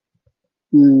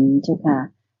เจ้าค่ะ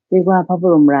เรียกว่าพระบ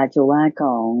รมราโชวาทข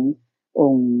องอ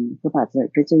งค์พระบาทสมเด็จ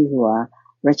พระเจ้าอยู่หัว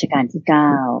รัชกาลที่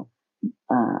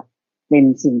9เป็น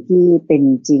สิ่งที่เป็น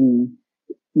จริง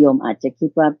โยมอาจจะคิด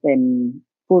ว่าเป็น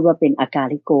พูดว่าเป็นอากา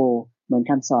ลิโกเหมือน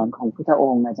คำสอนของพุทธอ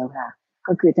งค์นะเจ้าค่ะ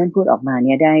ก็คือท่านพูดออกมาเ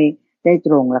นี่ยได้ต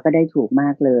รงแล้วก็ได้ถูกมา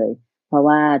กเลยเพราะ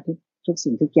ว่าทุก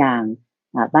สิ่งทุกอย่าง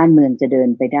บ้านเมืองจะเดิน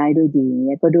ไปได้ด้วยดีเ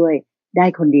นี่ยก็ด้วยได้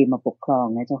คนดีมาปกครอง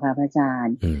นะเจ้าค่ะพระอาจาร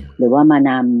ย์หรือว่าม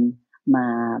มา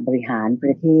บริหารป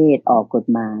ระเทศออกกฎ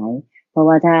หมายเพราะ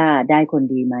ว่าถ้าได้คน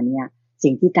ดีมาเนี่ย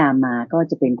สิ่งที่ตามมาก็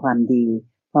จะเป็นความดี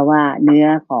เพราะว่าเนื้อ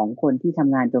ของคนที่ท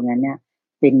ำงานตรงนั้นเนี่ย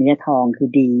เป็นเนื้อทองคือ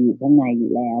ดีอยู่ข้างในอ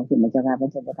ยู่แล้วถูกไหมเจ้าค่ะพระ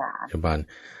อาจารย์ค่ะ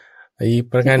อีก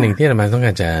ประการหนึ่งที่อาตมาต้องก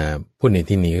ารจะพูดใน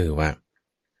ที่นี้ก็คือว่า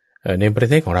ในประ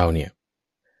เทศของเราเนี่ย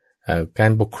กา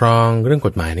รปกครองเรื่องก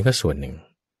ฎหมายนี่ก็ส่วนหนึ่ง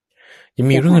ยัง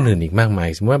มีเรื่องอื่นอีกมากมาย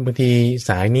สมมติว่าบางทีส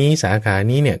ายนี้สาขา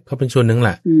นี้เนี่ยก็เป็นส่วนหนึ่งแหล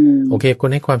ะโอเคคน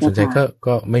ให้ความสนใจ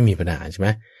ก็ไม่มีปัญหาใช่ไหม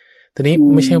ทีนี้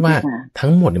ไม่ใช่ว่าทั้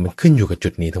งหมดเนี่ยมันขึ้นอยู่กับจุ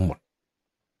ดนี้ทั้งหมด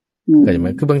ก็ใช่ไหม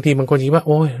คือบางทีบางคนคิดว่าโ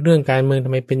อ้ยเรื่องการเมืองทำ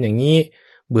ไมเป็นอย่างนี้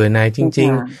เบื่อหน่ายจริง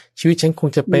ๆชีวิตฉันคง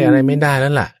จะไปอะไรไม่ได้แล้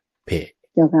วล่ะเพ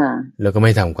แล้วก็ไ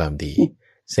ม่ทำความดี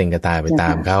เซ็งกระตายไปตา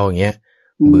มเขาอย่างเงี้ย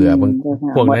เบื่อบาง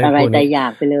พวกนั้นพวกนี้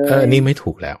นี่ไม่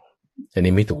ถูกแล้วอัน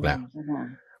นี้ไม่ถูกแล้ว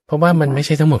เพราะว่ามันไม่ใ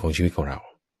ช่ทั้งหมดของชีวิตของเรา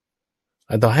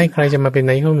ต่อให้ใครจะมาเป็น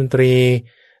นายกรัฐมนตรี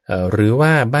หรือว่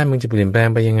าบ้านเมืองจะเปลี่ยนแปลง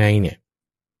ไปยังไงเนี่ย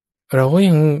เราก็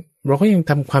ยัง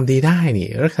ทำความดีได้นี่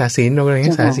รักษาศีลเราก็ยัง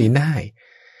รักษาศีลได้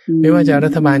ไม่ว่าจะรั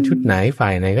ฐบาลชุดไหนฝ่า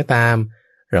ยไหนก็ตาม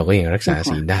เราก็ยังรักษา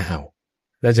ศีลได้เอา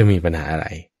แล้วจะมีปัญหาอะไร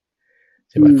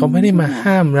ใช่ไหมเขาไม่ได้มา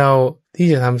ห้ามเราที่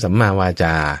จะทำสัมมาวาจ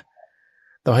า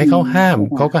ต่อให้เขาห้าม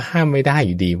เขาก็ห้ามไม่ได้อ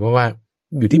ยู่ดีเพราะว่า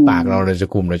อยู่ที่ปากเราจะ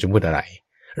คุมเราจะพูดอะไร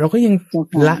เราก็ยัง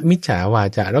ละมิจฉาวา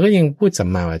จาเราก็ยังพูดสัม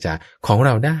มาวาจาของเ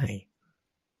ราได้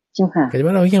เจ้าค่ะแต่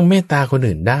ว่าเรายังเมตตาคน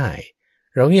อื่นได้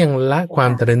เราก็ยังละควา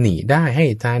มตระหนี่ได้ให้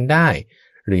ทานได้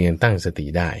หรือยังตั้งสติ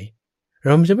ได้ เร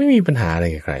าจะไม่มีปัญหาอะไร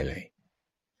กับใครเลย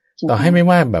ต่อให้ไม่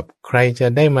ว่าแบบใครจะ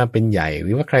ได้มาเป็นใหญ่ห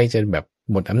รือว่าใครจะแบบ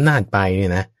หมดอำนาจไปเนี่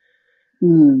ยนะ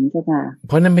เจ้าค่ะเ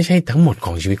พราะนั่นไม่ใช่ทั้งหมดข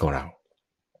องชีวิตของเรา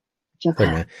เจ้า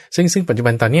ค่ะซึ่งปัจจุ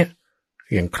บันตอนเนี้ย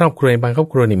อย่างครอบครัวบางครอบ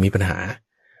ครัวเนี่ยมีปัญหา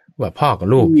ว่าพ่อกับ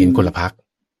ลูกเห็นคนละพรรค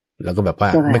แล้วก็แบบว่า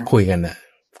ไม่คุยกันอ่ะ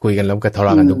คุยกันแล้วก็ทะเล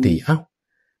าะกันทุกทีเอ้า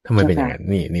ทำไมเป็นอย่างนั้น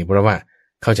นี่เพราะว่า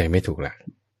เข้าใจไม่ถูกละ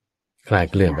คลาย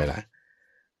เคลื่อนไปละ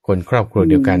คนครอบครัว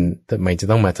เดียวกันทำไมจะ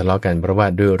ต้องมาทะเลาะกันเพราะว่า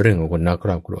ด้วยเรื่องของคนนอกค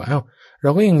รอบครัวเอ้าเรา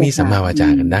ก็ยังมีสัมมาวาจา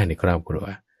กันได้ในครอบครัว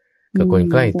กับคน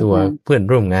ใกล้ตัวเพื่อน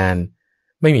ร่วมงาน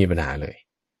ไม่มีปัญหาเลย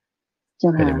เ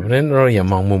พราะฉะนั้นเราอย่า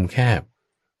มองมุมแคบ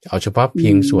เอาเฉพาะเพี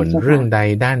ยงส่วนเรื่องใด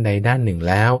ด้านใดด้านหนึ่ง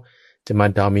แล้วจะมา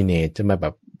dominate จะมาแบ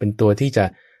บเป็นตัวที่จะ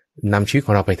นำชีวิตข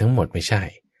องเราไปทั้งหมดไม่ใช่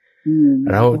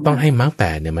เราต้องให้มรรคแป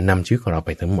ดเนี่ยมันนำชีวิตของเราไ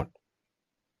ปทั้งหมด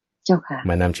เจ้าค่ะ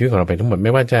มานำชีวิตของเราไปทั้งหมดไ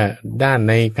ม่ว่าจะด้าน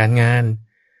ในการงาน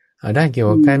ด้านเกี่ยว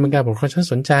กับการเมืองการปกครองฉัน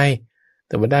สนใจแ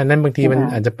ต่ว่าด้านนั้นบางทีมัน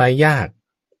อาจจะไปยาก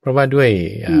เพราะว่าด้วย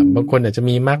บางคนอาจจะ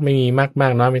มีมรรคไม่มีมรรคมา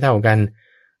กน้อยไม่เท่ากัน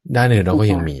ด้านอื่นเราก็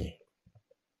ยังมี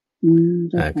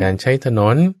การใช้ถน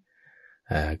น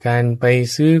การไป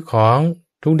ซื้อของ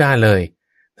ทุกด้านเลย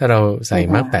ถ้าเราใส่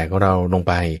มรรคแปดของเราลง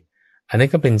ไปอันนี้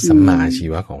ก็เป็นสัมมาอาชี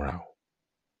วะของเรา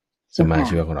สัมมาอา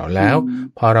ชีวะของเราแล้ว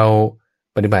พอเรา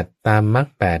ปฏิบัติตามมรรค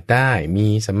แปดได้มี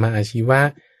สัมมาอาชีวะ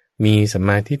มีสัมม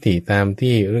าทิฏฐิตาม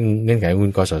ที่เรื่องเงื่อนไขคุ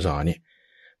ณกสศเนี่ย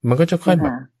มันก็จะค่อยแบ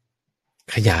บ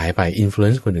ขยายไปอิมโฟเร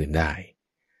นซ์คนอื่นได้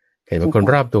เห็นว่าคน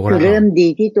รอบตัวเราเริ่มดี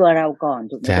ที่ตัวเราก่อน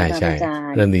ถูกไหมครับอาจาร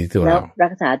ย์เริ่มดีที่ตัวเราแล้วรั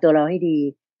กษาตัวเราให้ดี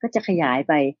ก็จะขยาย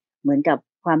ไปเหมือนกับ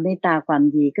ความเมตตาความ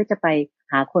ดีก็จะไป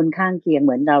หาคนข้างเคียงเห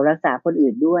มือนเรารักษาคน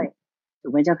อื่นด้วยถู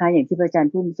กไหมเจ้าคะอย่างที่พระอาจาร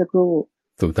ย์พูดสักครู่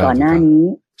ก่อนหน้านี้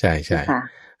ใช่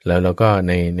แล้วเราก็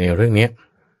ในเรื่องนี้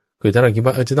คือถ้าเราคิด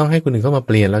ว่าจะต้องให้คนอื่นเข้ามาเ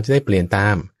ปลี่ยนเราจะได้เปลี่ยนตา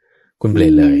มคุณเปลี่ย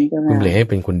นเลยคุณเปลี่ยนให้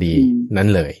เป็นคนดีนั้น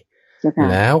เลย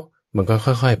แล้วมันก็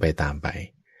ค่อยๆไปตามไป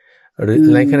หรือ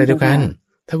ในขณะเดียวกัน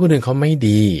ถ้าคนอื่นเขาไม่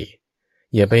ดี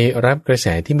อย่าไปรับกระแส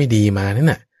ที่ไม่ดีมานั่น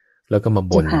น่ะแล้วก็มา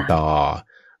บ่นต่อ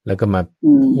แล้วก็มา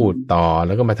พูดต่อแ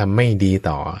ล้วก็มาทำไม่ดี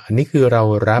ต่ออันนี้คือเรา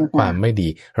รับความไม่ดี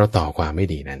เราต่อความไม่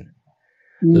ดีนั้น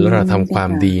แล้วเราทำความ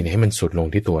ดีให้มันสุดลง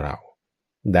ที่ตัวเรา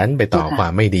ดันไปต่อควา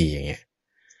มไม่ดีอย่างเงี้ย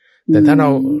แต่ถ้าเรา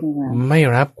ไม่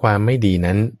รับความไม่ดี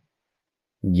นั้น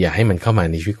อย่าให้มันเข้ามา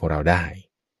ในชีวิตของเราได้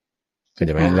เข้าใจ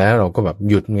ไหมแล้วเราก็แบบ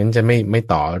หยุดงั้นจะไม่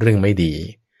ต่อเรื่องไม่ดี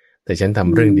แต่ฉันท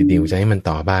ำเรื่องดีๆจะให้มัน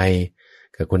ต่อไป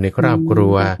กับคนในครอบครั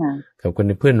วกับคนใ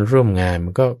นเพื่อนร่วมงานมั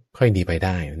นก็ค่อยดีไปไ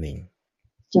ด้นั่นเอง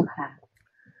เจ้าค่ะ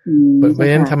เพราะฉ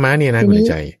ะนั้นธรรมะเนี่ยนะคุณ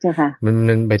ใจมั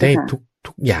นไปได้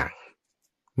ทุกอย่าง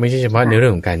ไม่ใช่เฉพาะในเรื่อ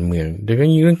งของการเมืองโดยเฉพาะ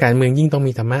เรื่องการเมืองยิ่งต้อง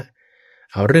มีธรรมะ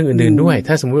เอาเรื่องอื่นๆด้วย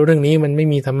ถ้าสมมุติเรื่องนี้มันไม่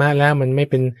มีธรรมะแล้วมันไม่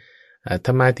เป็นธ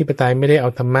รรมาธิปไตยไม่ได้เอา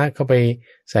ธรรมะเข้าไป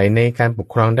ใส่ในการปก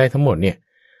ครองได้ทั้งหมดเนี่ย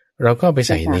เราก็ไป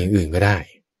ใส่ในอย่างอื่นก็ได้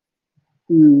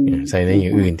ใส่ในอย่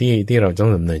างอื่นที่เราต้อ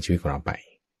งดำเนินชีวิตของเราไป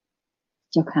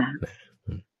เจ้าค่ะ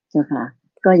เจ้าค่ะ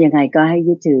ก็ยังไงก็ให้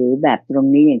ยึดถือแบบตรง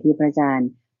นี้อย่างที่พระอาจารย์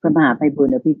พระมหาไพบูล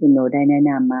ย์อภิปุโนได้แนะ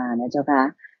นำมานะเจ้าค่ะ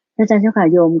พระอาจารย์เจ้าค่ะ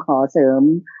โยมขอเสริม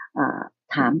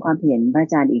ถามความเห็นพระอ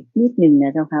าจารย์อีกนิดนึงน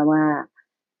ะเจ้าค่ะว่า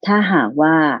ถ้าหากว่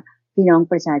าพี่น้อง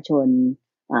ประชาชน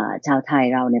ชาวไทย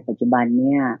เราในปัจจุบันเ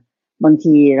นี่ยบาง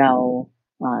ทีเรา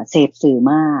เสพสื่อ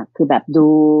มากคือแบบดู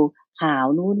ข่าว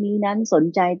นู้นนี้นั้นสน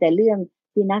ใจแต่เรื่อง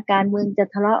ที่นักการเมืองจะ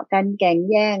ทะเลาะกันแข่ง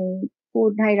แย่งพู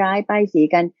ดให้ร้ายป้ายสี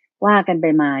กันว่ากันไป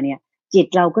มาเนี่ยจิต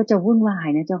เราก็จะวุ่นวาย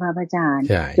นะเจ้าค่ะพระอาจารย์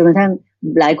จนกระทั่ง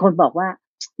หลายคนบอกว่า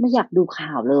ไม่อยากดูข่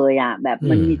าวเลยแบบ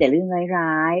มันมีแต่เรื่อง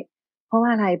ร้ายๆเพราะว่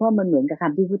าอะไรเพราะมันเหมือนกับค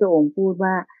ำที่พระองค์พูด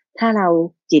ว่าถ้าเรา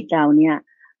จิตเราเนี่ย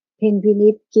เพ่งพินิ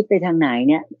จคิดไปทางไหน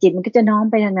เนี่ยจิตมันก็จะน้อม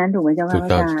ไปทางนั้นถูกไหมเจ้าค่ะอ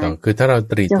าจารย์คือถ้าเรา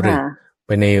ตรีตรึกไ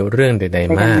ปในเรื่องใด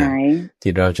ๆมากจิ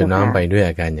ตเราจะน้อมไปด้วย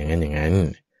อาการอย่างนั้นอย่างนั้น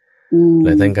แล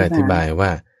ะท่านก็อธิบายว่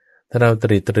าถ้าเราต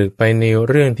รีตรึกไปใน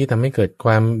เรื่องที่ทำให้เกิดค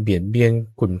วามเบียดเบียน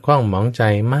ขุ่นข้องหมองใจ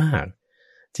มาก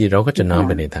จิตเราก็จะน้อมไ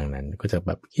ปในทางนั้นก็จะแ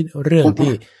บบคิดเรื่อง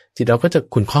ที่จิตเราก็จะ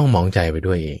ขุ่นข้องหมองใจไป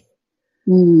ด้วยเอง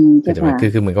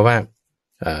คือเหมือนกับว่า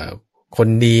คน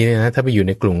ดีเนี่ยนะถ้าไปอยู่ใ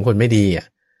นกลุ่มคนไม่ดี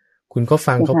คุณก็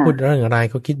ฟังเขาพูดเรื่องอะไร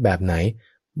เขาคิดแบบไหน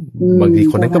บางที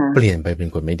คนนั้นก็เปลี่ยนไปเป็น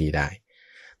คนไม่ดีได้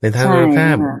ในทางตรงข้า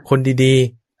มคนดี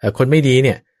ๆคนไม่ดีเ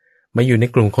นี่ยมาอยู่ใน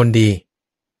กลุ่มคนดี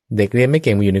เด็กเรียนไม่เ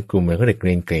ก่งมาอยู่ในกลุ่มเหมือนเขาเด็กเ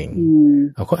รียนเก่ง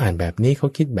เขาอ่านแบบนี้เขา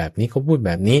คิดแบบนี้เขาพูดแ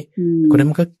บบนี้คนนั้น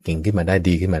มันก็เก่งขึ้นมาได้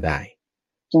ดีขึ้นมาได้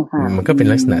มันก็เป็น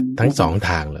ลักษณะทั้งสอง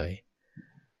ทางเลย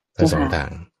ทั้งสองทาง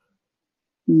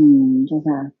ใช่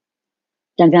ค่ะ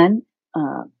จากนั้น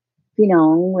พี่น้อ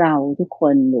งเราทุกค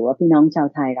นหรือว่าพี่น้องชาว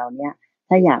ไทยเราเนี่ย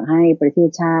ถ้าอยากให้ประเทศ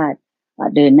ชาติ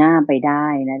เดินหน้าไปได้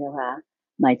นะเจ้าค่ะ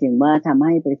หมายถึงว่าทำใ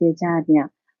ห้ประเทศชาติเนี่ย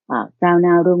ก้าวห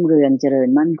น้ารุ่งเรืองเจริญ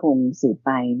มั่นคงสืบไ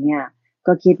ปเนี่ย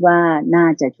ก็คิดว่าน่า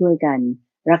จะช่วยกัน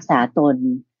รักษาตน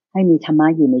ให้มีธรรมะ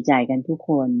อยู่ในใจกันทุกค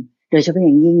นโดยเฉพาะอ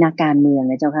ย่างยิ่งนักการเมือง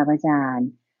นะเจ้าค่ะพระอาจารย์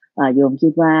โยมคิ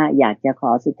ดว่าอยากจะข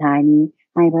อสุดท้ายนี้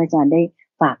ให้พระอาจารย์ได้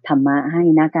ฝากธรรมะให้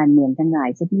นักการเมืองทั้งหลาย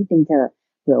สักนิดนึงเถอะ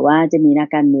เผื่อว่าจะมีนัก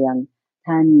การเมือง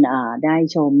ท่านได้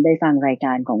ชมได้ฟังรายก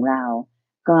ารของเรา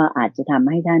ก็อาจจะทำ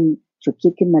ให้ท่านฉุกคิ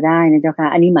ดขึ้นมาได้นะเจ้าค่ะ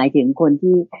อันนี้หมายถึงคน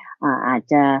ที่อาจ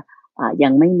จะยั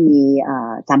งไม่มี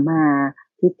สัมมา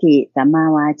ทิฏฐิสัมมา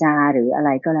วาจาหรืออะไร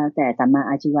ก็แล้วแต่สัมมา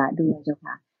อาชีวะด้วยเจ้า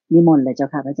ค่ะนิมนต์เลยเจ้า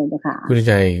ค่ะพระอาจารย์เจ้าค่ะคุณ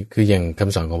ใจคืออย่างค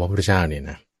ำสอนของพระพุทธเจ้าเนี่ย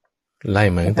นะไล่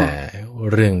มาตั้งแต่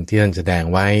เรื่องที่ท่านแสดง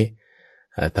ไว้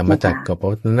ธรรมจักรกับป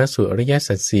วัตตนสูตรอริย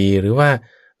สัจสี่หรือว่า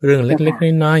เรื่องเล็ก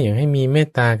ๆน้อยๆอย่างให้มีเมต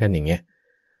ตากันอย่างเงี้ย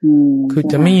คือ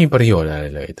จะไม่มีประโยชน์อะไร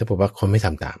เลยถ้าบอกว่าคนไม่ท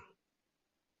ำตาม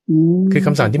คือค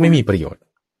ำสอนที่ไม่มีประโยชน์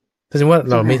ถ้าสมมติว่า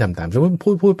เราไม่ทำตามสมมติ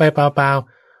พูดไปเปล่า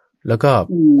ๆแล้วก็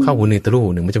เข้าหูหนึ่งตะลู่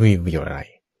หนึ่งมันจะไม่มีประโยชน์อะไร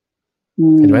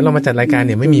เห็นไหมเรามาจัดรายการเ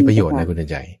นี่ยไม่มีประโยชน์นะคุณ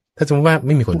ใจถ้าสมมติว่าไ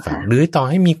ม่มีคนฟังหรือต่อ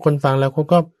ให้มีคนฟังแล้วเขา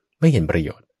ก็ไม่เห็นประโย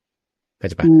ชน์เข้า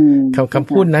ใจปะคำ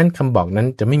พูดนั้นคำบอกนั้น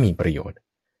จะไม่มีประโยชน์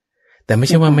แต่ไม่ใ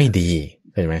ช่ว่าไม่ดี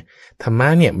เห็นไหมธรรมะ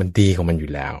เนี่ยมันดีของมันอยู่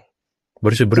แล้วบ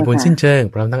ริสุทธิ์บริบูรณ์สิ้นเชิง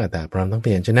พร้อมทั้งอัตตาพร้อมทั้งพ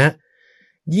ยัญชนะ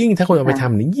ยิ่งถ้าคนเอาไปท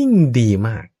ำเนี่ยยิ่งดีม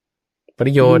ากปร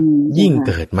ะโยชน์ยิ่งเ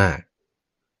กิดมาก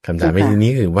คำถามในที่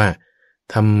นี้คือว่า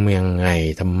ทำยังไง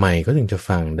ทำไมก็ถึงจะ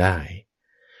ฟังได้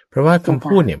เพราะว่าคำ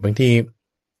พูดเนี่ยบางที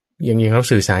อย่างเรา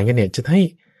สื่อสารกันเนี่ยจะให้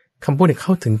คำพูดเนี่ยเข้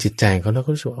าถึงจิตใจเขาแล้ว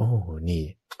ก็รู้สึกโอ้นี่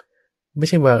ไม่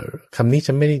ใช่ว่าคำนี้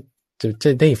ฉันไม่ได้จะ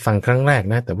ได้ฟังครั้งแรก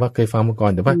นะแต่ว่าเคยฟังมาก่อ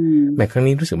นแต่ว่าแม้ครั้ง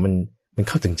นี้รู้สึกมันเ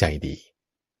ข้าถึงใจดี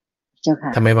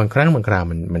ทำไมบางครั้งบางคราว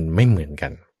มันไม่เหมือนกั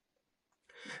น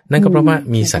นั่นก็เพราะว่า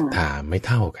มีศรัทธาไม่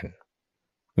เท่ากัน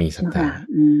มีศรัทธา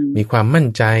มีความมั่น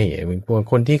ใจ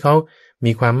คนที่เขา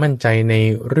มีความมั่นใจใน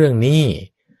เรื่องนี้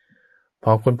พ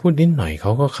อคนพูดนิดหน่อยเข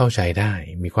าก็เข้าใจได้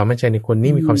มีความมั่นใจในคน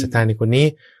นี้มีความศรัทธาในคนนี้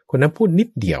คนนั้นพูดนิด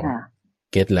เดียว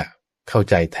เก็ตละเข้า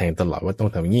ใจแทงตลอดว่าต้อง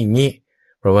ทำอย่างนี้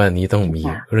เพราะว่านี้ต้องมี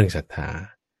เรื่องศรัทธา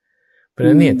เพราะฉะ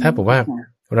นั้นเนี่ยถ้าบอกว่า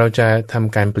เราจะท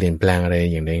ำการเปลี่ยนแปลงอะไร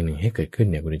อย่างใดอย่างหนึ่งให้เกิดขึ้น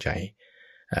เนี่ยคุณใจ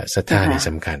ศรัทธาเนี่ยส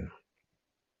ำคัญ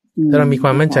ถ้าเรามีคว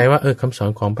ามมั่นใจว่าคำสอน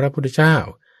ของพระพุทธเจ้า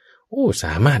ส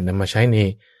ามารถนำมาใช้ใน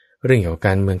เรื่องเกี่ยวกับก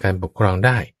ารเมืองการปกครองไ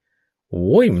ด้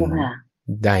มัน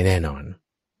ได้แน่นอน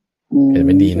เ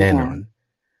ป็นดีแน่นอน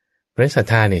เพราะศรัท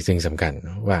ธาเนี่ยสิ่งสำคัญ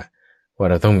ว่า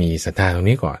เราต้องมีศรัทธาตรง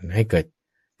นี้ก่อนให้เกิด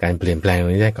การเปลี่ยนแปลงตร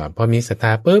งนี้ได้ก่อนพอมีศรัทธ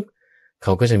าปุ๊บเข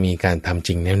าก็จะมีการทำจ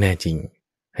ริงแน่จริง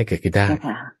ให้เกิดขึ้นได้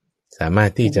สามาร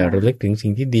ถที่จะระลึกถึงสิ่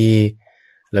งที่ดี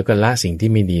แล้วก็ละสิ่งที่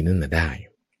ไม่ดีนั่นได้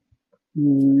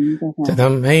จะท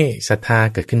ำให้ศรัทธา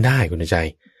เกิดขึ้นได้คุณใจ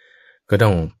ก็ต้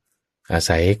องอา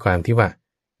ศัยความที่ว่า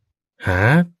หา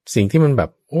สิ่งที่มันแบบ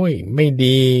ไม่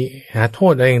ดีหาโท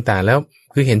ษอะไรต่างๆแล้ว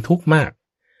คือเห็นทุกข์มาก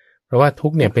เพราะว่าทุ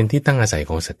กข์เนี่ยเป็นที่ตั้งอาศัย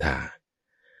ของศรัทธา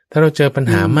ถ้าเราเจอปัญ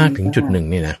หามากถึงจุดหนึ่ง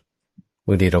เนี่ยนะบ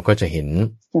างทีเราก็จะเห็น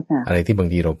อะไรที่บาง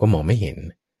ทีเราก็มองไม่เห็น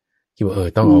คิดว่า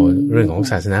ต้องเอาเรื่องของ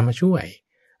ศาสนามาช่วย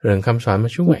เรื่องคำสอนม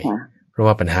าช่วยเพราะ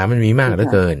ว่าปัญหามันมีมากเหลือ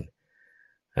เกิน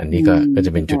อันนี้ก็จ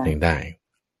ะเป็นจุดหนึ่งได้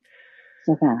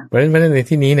เพราะฉะนั้นใน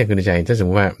ที่นี้เนี่ยคุณใจถ้าสมม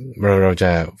ติว่าเราจ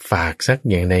ะฝากสัก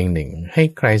อย่างใดอย่างหนึ่งให้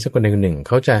ใครสักคนใดคนหนึ่งเ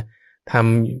ขาจะท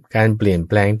ำการเปลี่ยน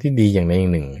แปลงที่ดีอย่างใดอย่า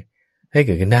งหนึ่งให้เ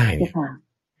กิดขึ้นได้เนี่ย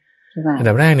อัน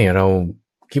ดับแรกเนี่ยเรา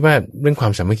คิดว่าเรื่องควา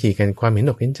มสามัคคีกันความเห็น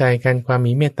อกเห็นใจกันความ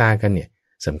มีเมตตากันเนี่ย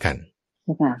สำคัญ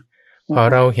พอ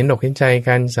เราเห็นอกเห็นใจ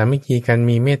กันสามัคคีกัน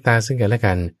มีเมตตาซึ่งกันและ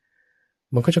กัน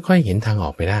มันก็จะค่อยเห็นทางอ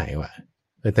อกไปได้ว่า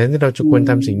แต่ถ้าเราจะควร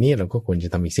ทำสิ่งนี้เราก็ควรจะ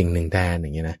ทำอีกสิ่งหนึ่งแทนอ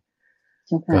ย่างเงี้ยนะ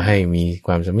ก็ให้มีค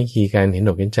วามสามัคคีกันเห็น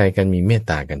อกเห็นใจกันมีเมต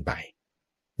ตากันไป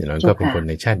อย่างน้อยก็เป็นคน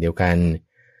ในชาติเดียวกัน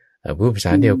พูดภาษ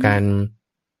าเดียวกัน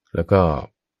แล้วก็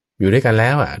อยู่ด้วยกันแล้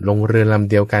วลงเรือลำ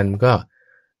เดียวกันก็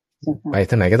ไป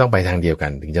ทางไหนก็ต้องไปทางเดียวกั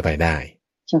นถึงจะไปได้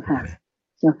เจ้าค่ะ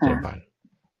เจ้าค่ะ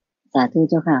สาธุ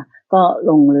เจ้าค่ะก็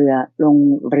ลงเรื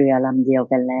อลำเดียว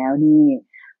กันแล้วนี่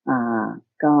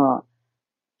ก็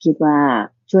คิดว่า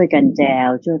ช่วยกันแจว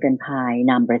ช่วยกันพาย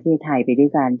นำประเทศไทยไปด้ว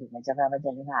ยกันถูกไหมเจ้าค่ะพระอาจ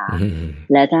ารย์ค่ะ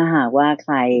และถ้าหากว่าใค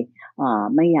ร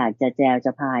ไม่อยากจะแจวจ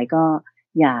ะพายก็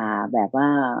อย่าแบบว่า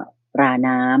รา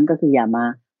น้ำก็คืออย่ามา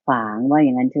ขวางว่าอ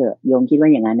ย่างนั้นเถอะโยมคิดว่า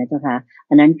อย่างนั้นนะเจ้าค่ะ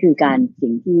อันนั้นคือการ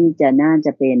สิ่งที่จะน่าจ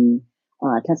ะเป็น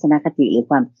ทัศนคติหรือ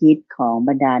ความคิดของบ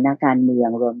รรดานักการเมือง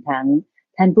รวมทั้ง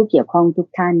ท่านผู้เกี่ยวข้องทุก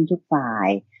ท่านทุกฝ่าย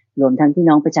รวมทั้งพี่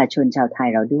น้องประชาชนชาวไทย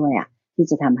เราด้วยที่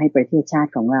จะทำให้ประเทศชา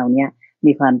ติของเราเนี่ย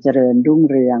มีความเจริญรุ่ง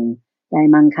เรืองได้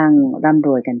มั่งคั่งร่ำร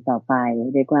วยกันต่อไป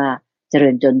เรียกว่าเจริ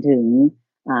ญจนถึง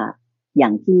อย่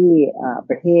างที่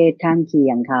ประเทศข้างเคี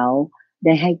ยงเขาไ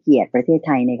ด้ให้เกียรติประเทศไ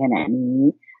ทยในขณะนี้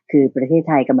คือประเทศ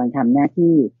ไทยกำลังทำหน้า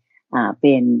ที่เ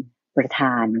ป็นประธ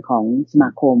านของสมา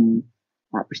คม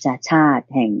ประชาชาติ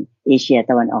แห่งเอเชีย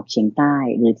ตะวันออกเฉียงใต้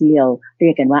หรือที่เราเรี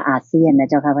ยกกันว่าอาเซียนนะ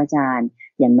เจ้าค่ะพระอาจารย์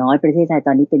อย่างน้อยประเทศไทยต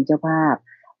อนนี้เป็นเจ้าภาพ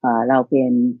เราเป็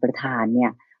นประธานเนี่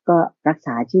ยก็รักษ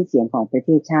าชื่อเสียงของประเท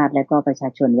ศชาติและก็ประชา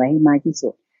ชนไว้ให้มากที่สุ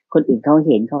ดคนอื่นเขาเ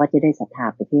ห็นเขาก็จะได้ศรัทธา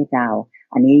ประเทศเรา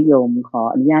อันนี้โยมขอ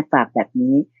อนุญาตฝากแบบ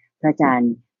นี้พระอาจาร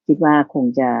ย์คิดว่าคง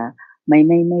จะไ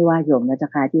ม่ว่าโยมนะเจ้า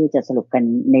ค่ะที่จะสรุปกัน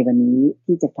ในวันนี้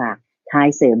ที่จะฝากท้าย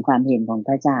เสริมความเห็นของพ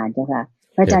ระอาจารย์เจ้าค่ะ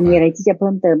พระอาจารย์มีอะไรที่จะเ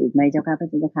พิ่มเติมอีกไหมเจ้าค่ะพระอ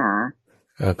าจารย์ค่ะ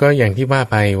ก็อย่างที่ว่า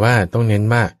ไปว่าต้องเน้น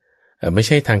ว่าไม่ใ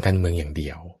ช่ทางการเมืองอย่างเดี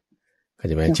ยวก็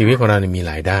จะเป็นชีวิตของเราเนี่ยมีห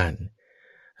ลายด้าน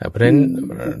เพราะฉะนั้น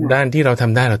ด้านที่เราท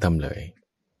ำได้เราทำเลย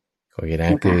โอเคน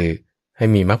ะคือให้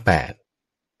มีมรรคแปด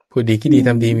พูดดีคิดดีท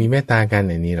ำดีมีเมตตากัน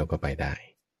ในนี้เราก็ไปได้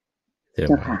เ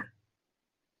จ้าค่ะ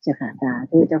เจ้าค่ะสา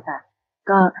ธุเจ้าค่ะ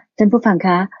ก็ท่านผู้ฟังค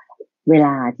ะเวล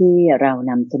าที่เรา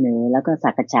นำเสนอแล้วก็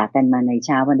สักษากันมาในเ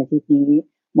ช้าวันอาทิตย์นี้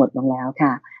หมดลงแล้วค่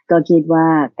ะก็คิดว่า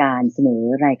การเสนอ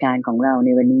รายการของเราใน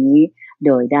วันนี้โ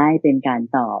ดยได้เป็นการ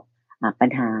ตอบปัญ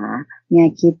หาแง่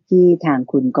คิดที่ทาง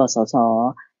คุณกสศ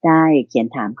ได้เขียน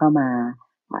ถามเข้ามา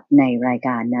ในรายก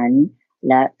ารนั้น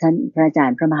และท่านพระอาจาร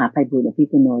ย์พระมหาไพบูลย์อภิ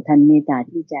ปุโนท่านเมตตา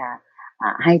ที่จะ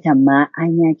ให้ธรรมะให้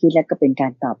แง่คิดและก็เป็นกา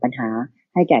รตอบปัญหา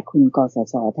ให้แก่คุณกส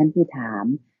ศท่านผู้ถาม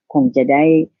คงจะได้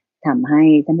ทำให้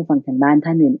ท่านผู้ฟังทางบ้านท่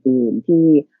านอื่นๆที่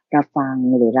รับฟัง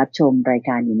หรือรับชมราย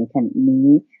การอยู่ในขณะนี้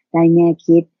ได้แง่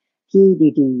คิดที่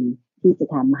ดีๆที่จะ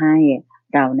ทำให้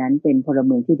เรานั้นเป็นพลเ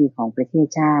มืองที่ดีของประเทศ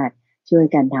ชาติช่วย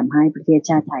กันทำให้ประเทศ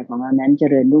ชาติไทยของเรานั้นเจ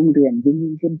ริญรุ่งเรือง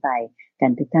ยิ่งขึ้นไปกั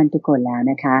นทุกท่านทุกคนแล้ว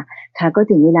นะคะค่ะก็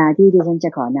ถึงเวลาที่ดิฉันจะ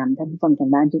ขอนำท่านผู้ฟังทา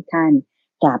งบ้านทุกท่าน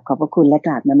กราบขอบพระคุณและก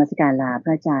ราบนมัสการลาพ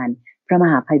ระอาจารย์พระม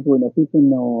หาไพบูลย์อภิปุ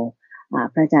โน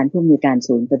พระอาจารย์ผู้อำนวยการ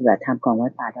ศูนย์ปฏิบัติธรรมของวั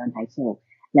ดป่าดอนไหโศก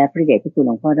และพระเดชพระคุณห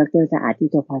ลวงพ่อดร.สะอาดทิ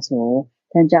โตภาโส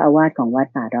ท่านเจ้าอาวาสของวัด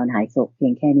ป่าดอนไหโศกเพี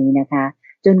ยงแค่นี้นะคะ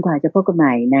จนกว่าจะพบกันให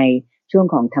ม่ในช่วง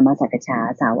ของธรรมสักษา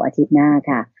เสาร์อาทิตย์หน้า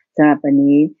ค่ะสำหรับวัน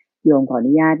นี้โยมขออ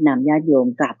นุญาตนำญาติโยม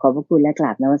กราบขอบพระคุณและกร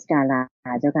าบนมัสการลา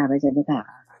เจ้าค่ะพระอาจารย์เจ้าค่ะ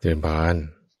เจริญพร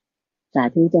สา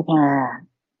ธุเจ้าค่ะ